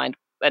still signed,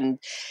 and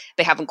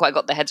they haven't quite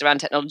got their heads around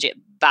technology at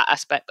that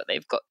aspect, but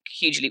they've got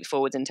huge leaps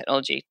forwards in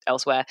technology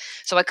elsewhere.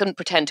 So I couldn't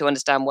pretend to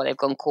understand why they've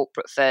gone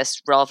corporate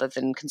first rather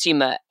than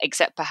consumer,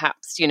 except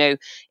perhaps, in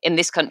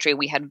this country,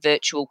 we had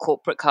virtual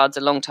corporate cards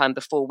a long time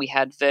before we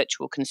had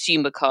virtual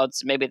consumer cards.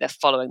 So maybe they're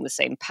following the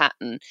same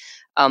pattern.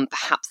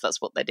 Perhaps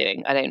that's what they're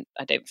doing. I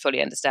don't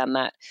fully understand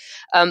that.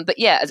 But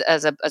yeah,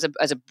 as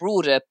a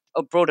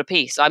broader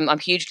piece, I'm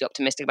hugely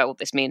optimistic about what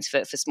this means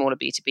for smaller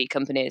B2B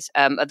companies.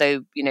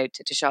 Although,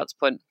 to Charlotte's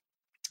point,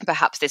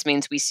 perhaps this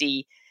means we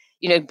see,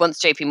 once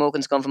JP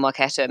Morgan's gone for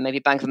Marqeta, maybe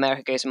Bank of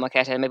America goes for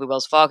Marqeta, maybe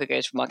Wells Fargo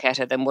goes for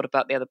Marqeta, then what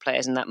about the other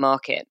players in that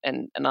market?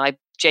 And I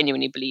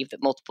genuinely believe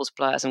that multiple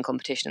suppliers and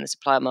competition in the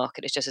supplier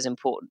market is just as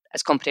important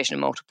as competition in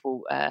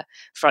multiple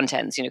front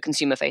ends,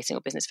 consumer-facing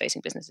or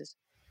business-facing businesses.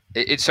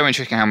 It's so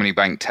interesting how many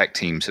bank tech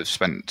teams have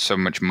spent so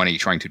much money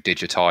trying to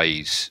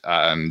digitize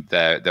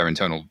their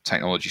internal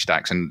technology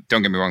stacks. And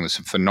don't get me wrong, there's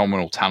some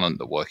phenomenal talent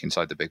that work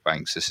inside the big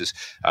banks. This is,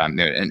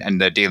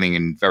 and they're dealing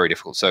in very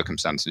difficult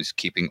circumstances,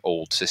 keeping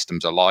old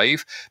systems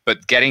alive.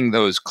 But getting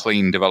those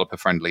clean,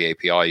 developer-friendly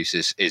APIs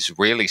is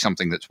really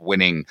something that's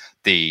winning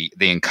the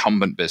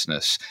incumbent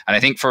business. And I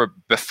think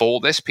before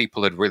this,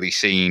 people had really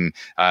seen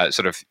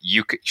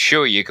you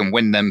can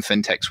win them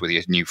fintechs with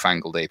your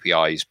newfangled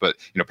APIs, but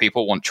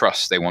people want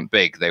trust, they want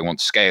big, they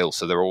want scale,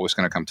 so they're always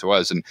going to come to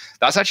us, and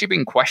that's actually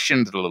being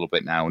questioned a little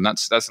bit now, and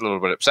that's a little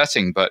bit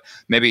upsetting. But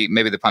maybe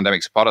the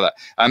pandemic's a part of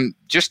that.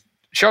 Just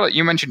Charlotte,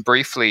 you mentioned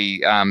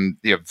briefly,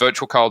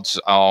 virtual cards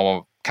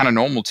are kind of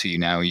normal to you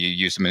now. You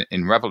use them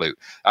in Revolut.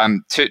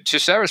 To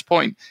Sarah's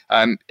point,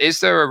 is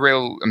there a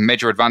real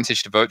major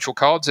advantage to virtual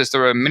cards? Is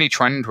there a mini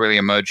trend really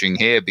emerging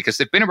here? Because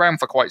they've been around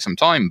for quite some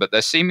time, but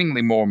they're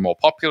seemingly more and more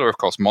popular. Of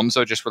course,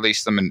 Monzo just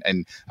released them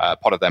in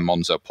part of their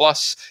Monzo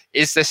Plus.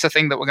 Is this a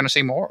thing that we're going to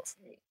see more of?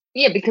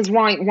 Yeah, because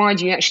why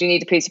do you actually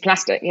need a piece of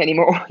plastic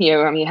anymore?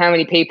 How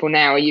many people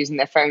now are using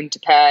their phone to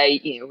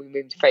pay? We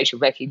moved to facial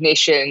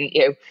recognition.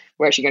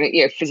 We're actually going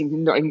to, physically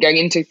not even going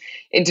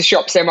into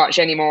shops so much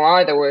anymore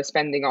either. We're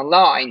spending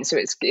online, so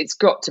it's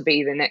got to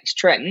be the next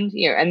trend.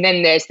 And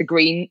then there's the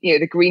green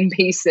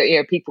piece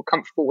that people are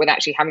comfortable with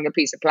actually having a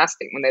piece of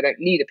plastic when they don't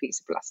need a piece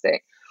of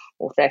plastic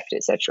or theft,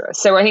 etc.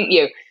 So I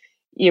think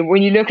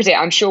when you look at it,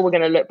 I'm sure we're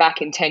going to look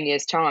back in 10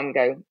 years' time and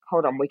go,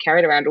 hold on, we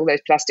carried around all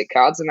those plastic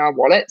cards in our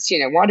wallets.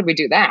 Why did we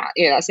do that?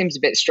 That seems a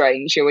bit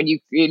strange. When you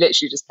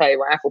literally just pay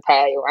with Apple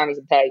Pay or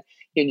Amazon Pay,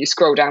 and you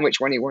scroll down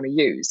which one you want to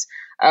use.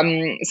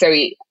 So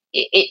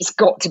it's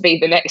got to be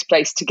the next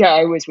place to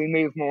go as we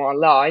move more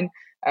online,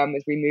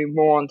 as we move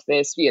more onto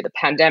this. The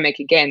pandemic,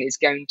 again, is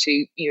going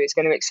to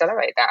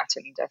accelerate that.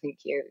 And I think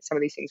some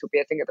of these things will be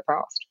a thing of the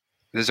past.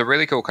 There's a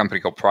really cool company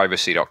called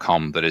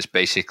Privacy.com that is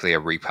basically a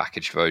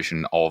repackaged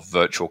version of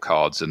virtual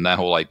cards. And their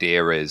whole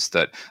idea is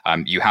that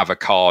you have a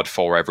card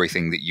for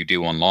everything that you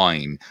do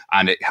online,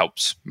 and it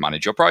helps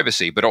manage your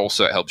privacy, but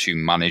also it helps you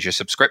manage a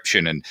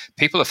subscription. And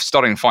people are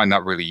starting to find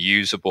that really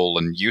usable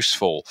and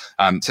useful.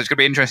 So it's going to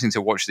be interesting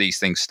to watch these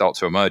things start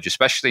to emerge,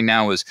 especially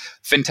now as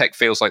fintech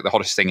feels like the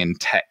hottest thing in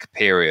tech,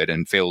 period,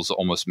 and feels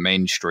almost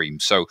mainstream.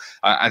 So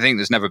I think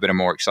there's never been a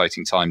more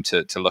exciting time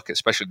to look at,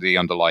 especially the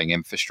underlying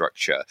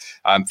infrastructure.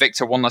 Victor,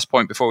 to one last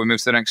point before we move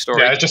to the next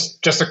story? Yeah,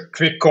 just a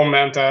quick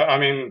comment. I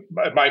mean,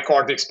 my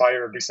card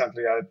expired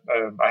recently.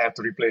 I had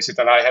to replace it,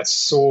 and I had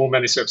so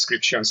many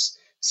subscriptions,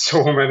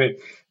 so many.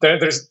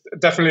 There's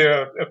definitely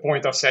a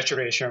point of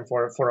saturation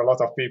for a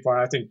lot of people.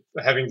 And I think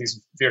having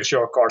these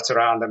virtual cards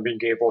around and being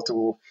able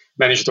to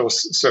manage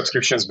those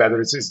subscriptions better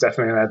is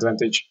definitely an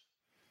advantage.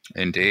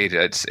 Indeed,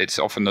 it's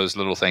often those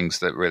little things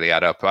that really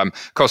add up.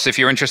 Of course, if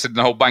you're interested in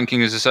the whole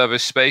banking as a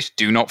service space,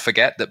 do not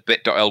forget that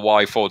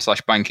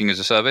bit.ly/banking as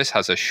a service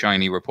has a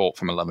shiny report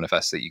from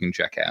 11FS that you can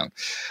check out.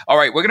 All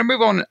right, we're going to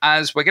move on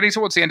as we're getting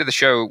towards the end of the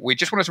show. We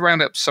just wanted to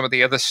round up some of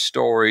the other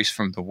stories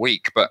from the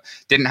week, but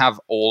didn't have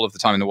all of the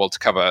time in the world to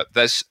cover.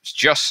 There's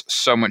just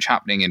so much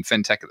happening in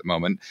fintech at the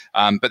moment,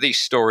 but these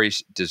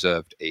stories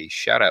deserved a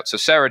shout out. So,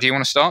 Sarah, do you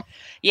want to start?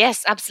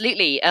 Yes,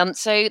 absolutely.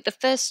 So the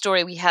first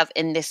story we have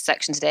in this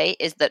section today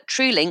is that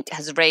TrueLink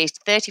has raised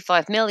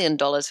 $35 million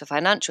for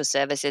financial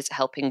services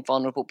helping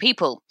vulnerable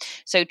people.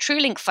 So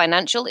TrueLink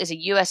Financial is a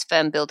US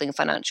firm building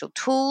financial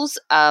tools.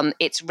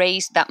 It's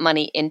raised that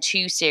money in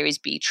 2 Series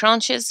B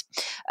tranches.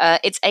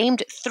 It's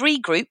aimed at 3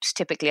 groups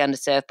typically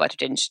underserved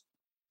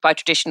by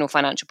traditional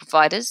financial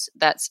providers.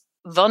 That's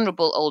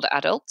vulnerable older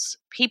adults,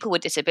 people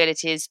with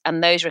disabilities,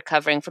 and those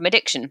recovering from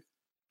addiction.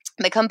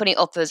 The company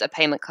offers a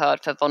payment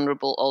card for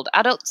vulnerable old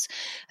adults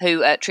who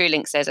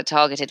TrueLink says are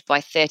targeted by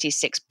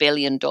 $36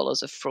 billion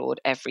of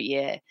fraud every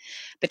year.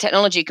 The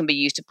technology can be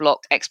used to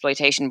block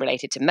exploitation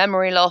related to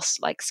memory loss,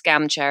 like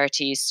scam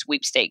charities,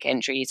 sweepstake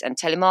entries, and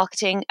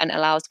telemarketing, and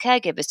allows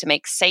caregivers to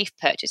make safe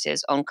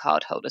purchases on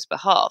cardholders'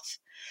 behalf.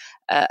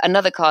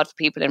 Another card for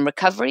people in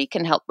recovery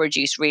can help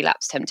reduce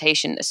relapse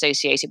temptation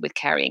associated with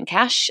carrying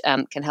cash,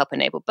 can help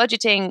enable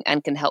budgeting,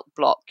 and can help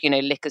block,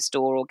 liquor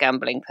store or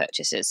gambling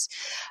purchases.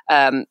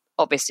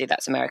 Obviously,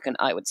 that's American,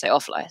 I would say,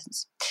 off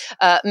license.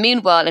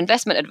 Meanwhile,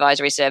 investment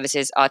advisory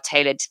services are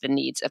tailored to the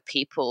needs of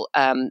people,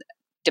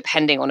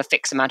 depending on a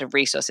fixed amount of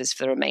resources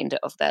for the remainder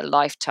of their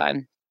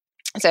lifetime.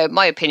 So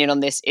my opinion on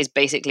this is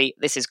basically,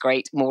 this is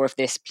great. More of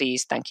this,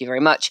 please. Thank you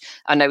very much.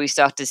 I know we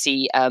started to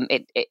see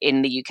it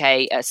in the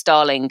UK.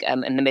 Starling,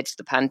 in the midst of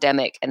the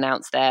pandemic,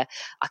 announced I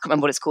can't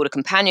remember what it's called, a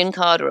companion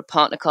card or a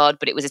partner card,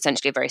 but it was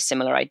essentially a very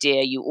similar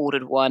idea. You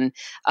ordered one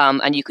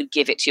and you could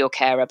give it to your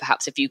carer,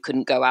 perhaps if you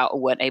couldn't go out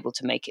or weren't able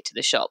to make it to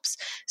the shops.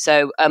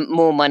 So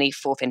more money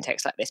for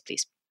fintechs like this,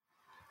 please.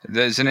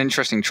 There's an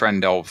interesting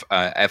trend of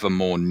ever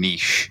more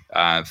niche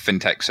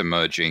fintechs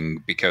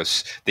emerging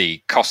because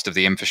the cost of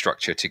the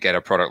infrastructure to get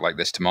a product like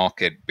this to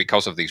market,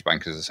 because of these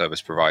bank as a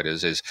service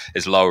providers, is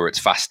lower. It's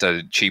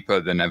faster, cheaper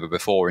than ever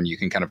before, and you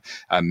can kind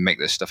of make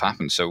this stuff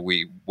happen. So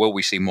we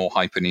see more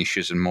hyper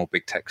niches and more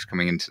big techs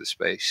coming into the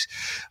space.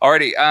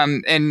 Alrighty,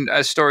 in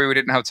a story we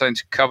didn't have time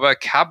to cover,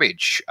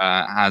 Kabbage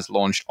has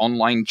launched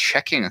online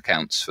checking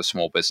accounts for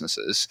small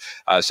businesses.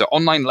 So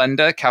online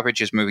lender, Kabbage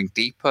is moving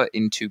deeper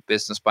into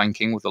business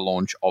banking with the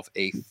launch of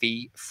a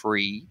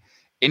fee-free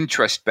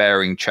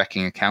interest-bearing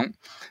checking account.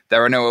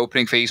 There are no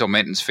opening fees or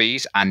maintenance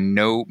fees and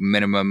no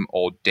minimum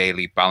or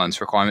daily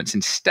balance requirements.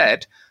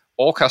 Instead,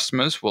 all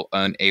customers will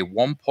earn a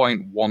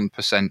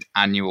 1.1%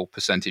 annual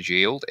percentage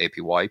yield,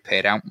 APY,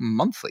 paid out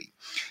monthly.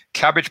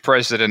 Kabbage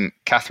President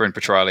Catherine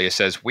Petralia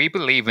says, "We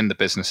believe in the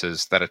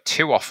businesses that are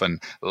too often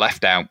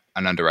left out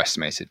and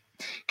underestimated.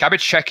 Kabbage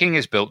Checking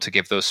is built to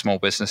give those small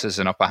businesses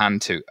an upper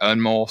hand to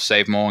earn more,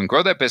 save more, and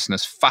grow their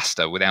business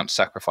faster without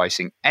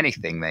sacrificing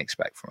anything they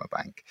expect from a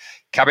bank.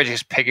 Kabbage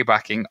is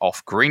piggybacking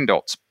off Green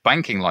Dot's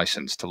banking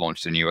license to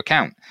launch the new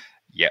account.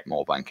 Yet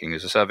more banking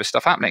as a service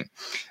stuff happening."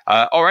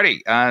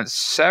 Already,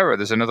 Sarah,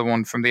 there's another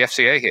one from the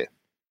FCA here.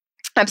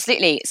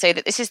 Absolutely. So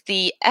that this is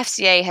the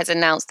FCA has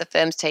announced the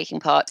firm's taking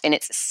part in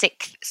its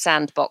 6th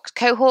sandbox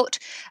cohort.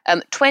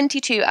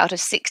 22 out of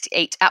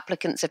 68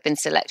 applicants have been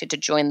selected to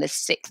join the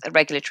 6th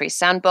regulatory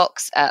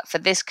sandbox. For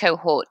this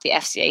cohort, the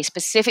FCA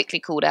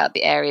specifically called out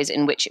the areas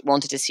in which it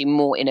wanted to see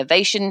more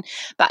innovation.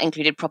 That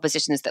included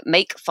propositions that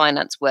make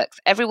finance work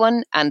for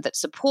everyone and that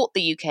support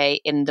the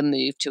UK in the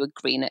move to a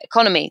greener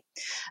economy.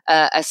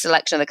 A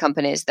selection of the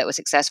companies that were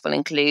successful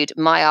include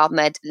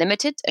MyAhmed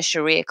Limited, a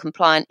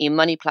Sharia-compliant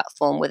e-money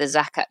platform with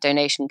a Zakat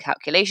donation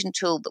calculation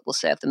tool that will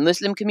serve the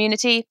Muslim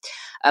community,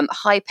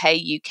 HiPay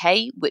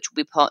UK, which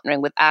will be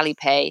partnering with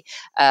Alipay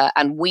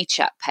and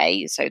WeChat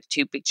Pay, so the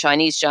 2 big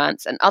Chinese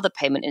giants, and other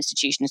payment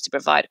institutions to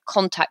provide a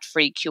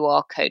contact-free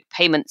QR code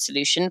payment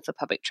solution for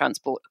public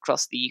transport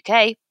across the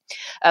UK.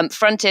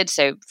 Fronted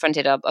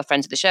are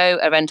friends of the show,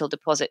 a rental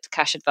deposit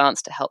cash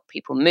advance to help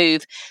people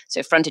move.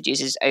 So Fronted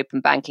uses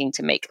open banking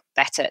to make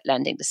better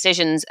lending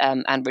decisions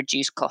and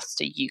reduce costs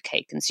to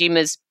UK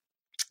consumers.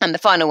 And the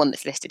final one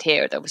that's listed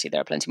here, obviously there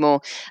are plenty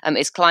more,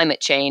 is Climate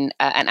Chain,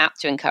 an app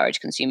to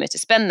encourage consumers to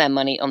spend their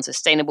money on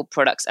sustainable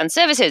products and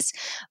services.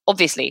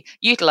 Obviously,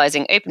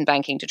 utilising open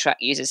banking to track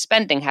users'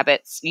 spending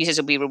habits, users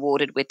will be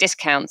rewarded with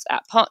discounts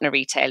at partner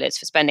retailers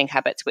for spending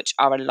habits which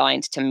are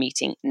aligned to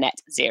meeting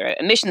net zero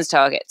emissions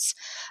targets.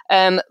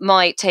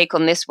 My take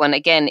on this one,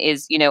 again,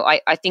 is,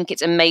 I think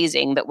it's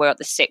amazing that we're at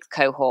the 6th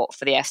cohort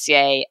for the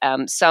FCA.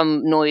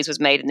 Some noise was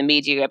made in the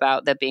media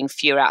about there being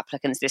fewer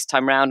applicants this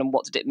time around, and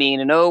what did it mean?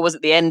 And was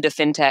it the end end of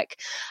fintech.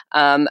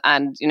 And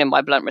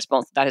my blunt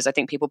response to that is I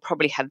think people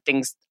probably had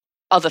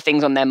other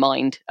things on their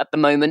mind at the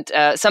moment.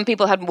 Some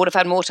people would have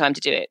had more time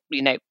to do it.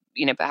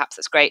 Perhaps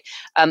that's great.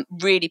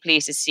 Really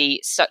pleased to see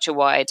such a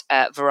wide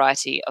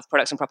variety of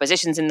products and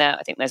propositions in there.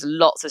 I think there's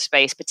lots of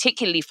space,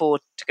 particularly for,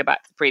 to go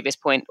back to the previous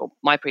point or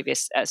my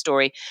previous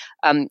story,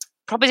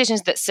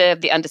 propositions that serve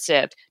the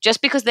underserved.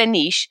 Just because they're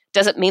niche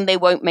doesn't mean they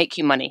won't make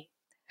you money.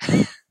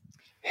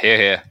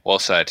 Here. Well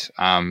said.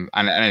 And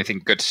I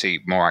think good to see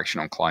more action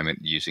on climate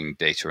using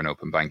data and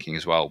open banking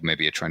as well.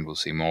 Maybe a trend we'll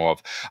see more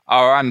of.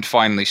 Our and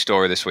finally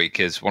story this week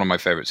is one of my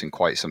favorites in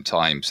quite some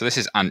time. So this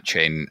is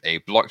AntChain,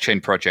 a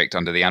blockchain project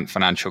under the Ant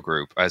Financial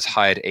Group, has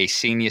hired a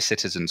senior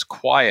citizens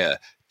choir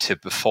to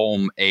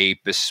perform a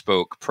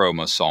bespoke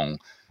promo song,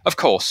 of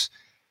course,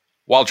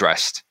 while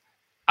dressed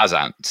as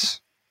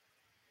ants.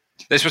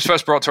 This was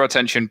first brought to our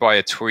attention by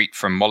a tweet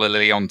from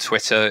Molly on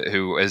Twitter,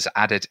 who has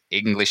added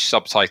English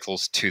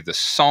subtitles to the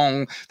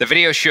song. The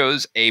video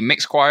shows a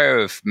mixed choir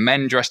of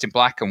men dressed in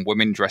black and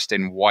women dressed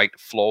in white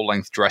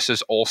floor-length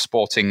dresses, all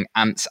sporting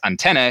ants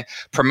antennae,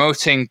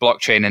 promoting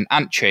blockchain and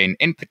AntChain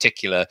in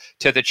particular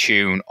to the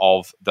tune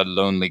of The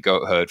Lonely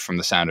Goat Herd from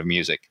The Sound of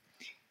Music.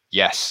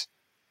 Yes,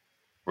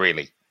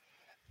 really.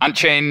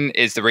 AntChain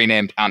is the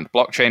renamed Ant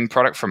blockchain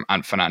product from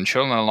Ant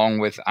Financial, and along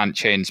with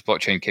AntChain's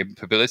blockchain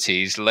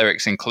capabilities,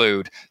 lyrics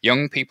include,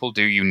 "Young people,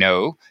 do you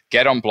know?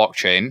 Get on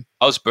blockchain.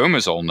 Us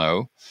boomers all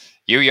know.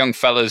 You young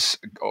fellas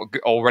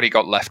already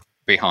got left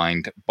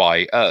behind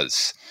by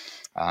us."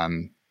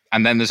 And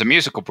then there's a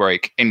musical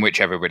break in which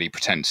everybody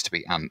pretends to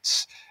be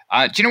ants.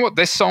 Do you know what?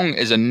 This song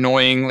is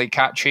annoyingly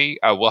catchy.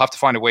 We'll have to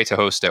find a way to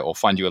host it or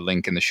find you a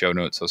link in the show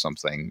notes or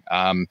something.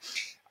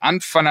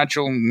 Ant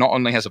Financial not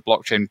only has a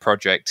blockchain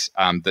project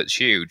that's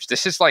huge,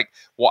 this is like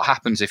what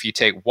happens if you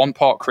take 1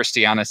 part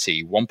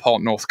Christianity, 1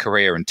 part North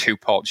Korea, and 2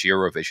 parts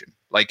Eurovision.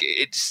 Like,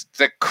 it's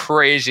the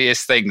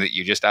craziest thing that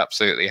you just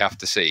absolutely have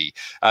to see.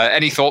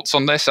 Any thoughts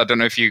on this? I don't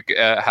know if you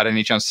had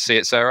any chance to see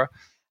it, Sarah?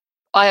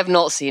 I have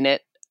not seen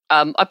it.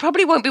 I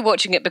probably won't be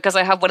watching it because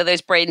I have one of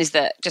those brains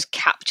that just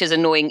captures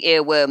annoying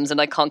earworms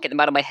and I can't get them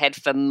out of my head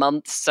for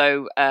months.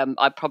 So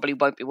I probably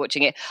won't be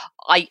watching it.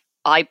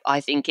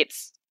 I think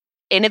it's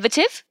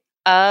innovative,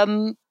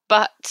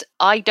 but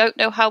I don't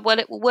know how well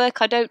it will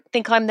work. I don't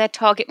think I'm their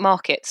target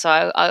market,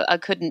 so I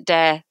couldn't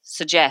dare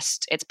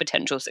suggest its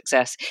potential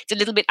success. It's a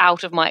little bit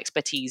out of my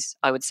expertise,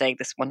 I would say,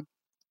 this one.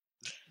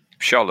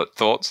 Charlotte,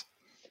 thoughts?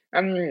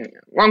 Well,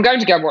 I'm going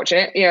to go watch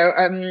it.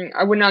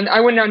 I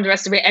wouldn't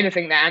underestimate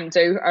anything that Ant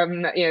do.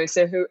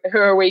 So who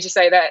are we to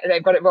say that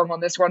they've got it wrong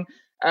on this one?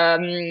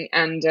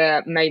 And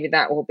maybe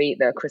that will be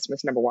the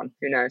Christmas number 1.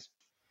 Who knows?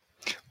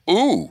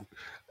 Ooh.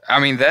 I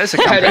mean, there's a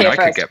campaign I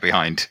could get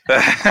behind.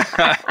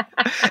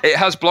 It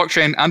has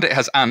blockchain and it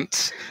has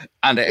ants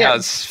and it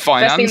has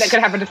finance. Best thing that could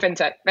happen to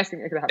fintech. Best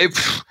thing that could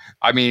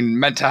happen.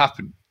 Meant to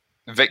happen.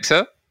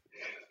 Victor?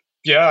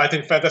 Yeah, I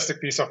think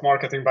fantastic piece of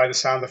marketing by the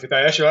sound of it.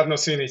 I actually have not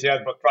seen it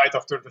yet, but right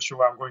after the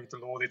show, I'm going to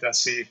load it and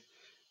see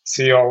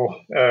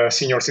how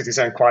senior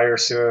citizen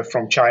choirs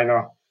from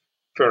China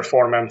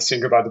perform and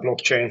sing about the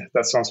blockchain.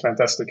 That sounds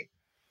fantastic.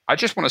 I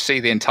just want to see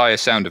the entire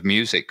Sound of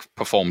Music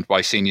performed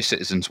by senior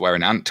citizens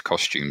wearing ant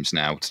costumes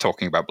now,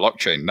 talking about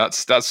blockchain.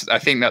 I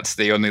think that's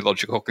the only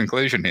logical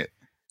conclusion here.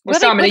 Well,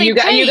 Simon, are you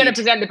going to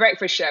present the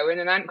breakfast show in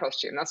an ant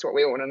costume? That's what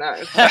we all want to know.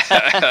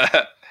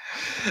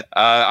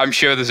 I'm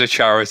sure there's a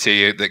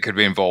charity that could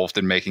be involved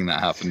in making that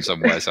happen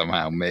somewhere,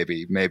 somehow.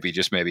 Maybe,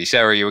 just maybe.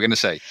 Sarah, you were going to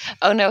say?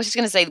 Oh, no, I was just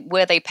going to say,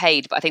 were they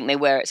paid? But I think they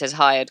were. It says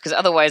hired. Because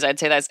otherwise, I'd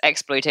say that's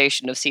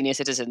exploitation of senior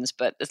citizens.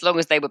 But as long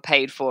as they were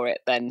paid for it,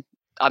 then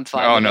I'm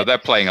fine. Oh no, they're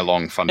playing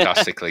along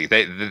fantastically.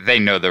 They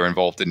know they're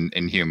involved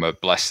in humor.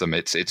 Bless them.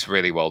 It's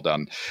really well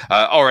done.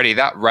 Alrighty,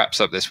 that wraps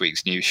up this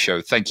week's news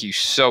show. Thank you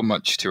so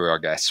much to our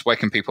guests. Where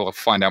can people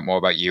find out more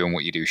about you and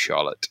what you do,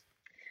 Charlotte?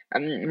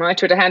 My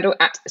Twitter handle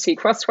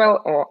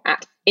 @CCrosswell or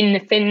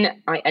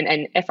 @Innfin,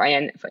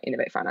 INNFIN for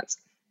Innovate Finance.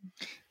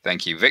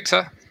 Thank you,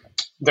 Victor.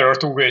 There are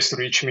 2 ways to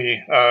reach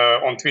me.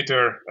 On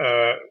Twitter,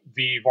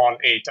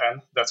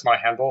 V18N, that's my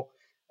handle.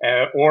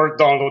 Or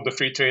download the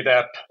free trade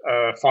app,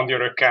 fund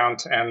your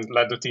account, and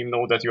let the team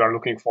know that you are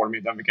looking for me.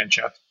 Then we can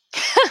chat.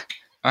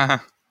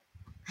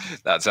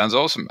 That sounds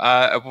awesome.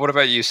 What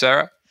about you,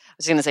 Sarah? I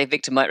was going to say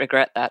Victor might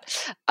regret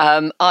that.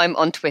 I'm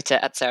on Twitter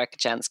 @Sarah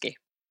Kocianski.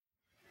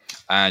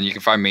 And you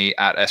can find me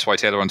 @SY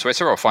Taylor on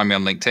Twitter or find me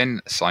on LinkedIn,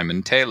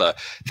 Simon Taylor.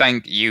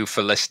 Thank you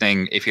for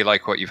listening. If you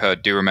like what you've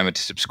heard, do remember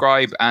to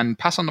subscribe and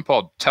pass on the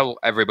pod. Tell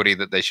everybody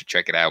that they should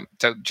check it out.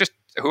 Just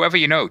whoever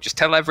you know, just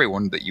tell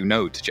everyone that you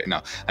know to check.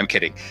 No, I'm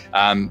kidding.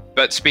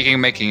 But speaking of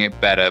making it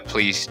better,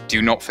 please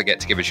do not forget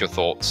to give us your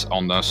thoughts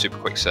on the super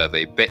quick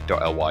survey,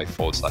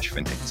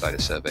 bit.ly/FinTech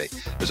Insider Survey.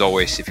 As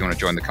always, if you want to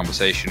join the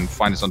conversation,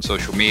 find us on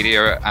social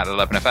media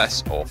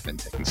 @11FS or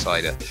FinTech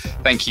Insider.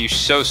 Thank you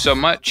so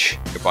much.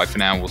 Goodbye for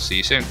now. We'll see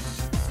you soon.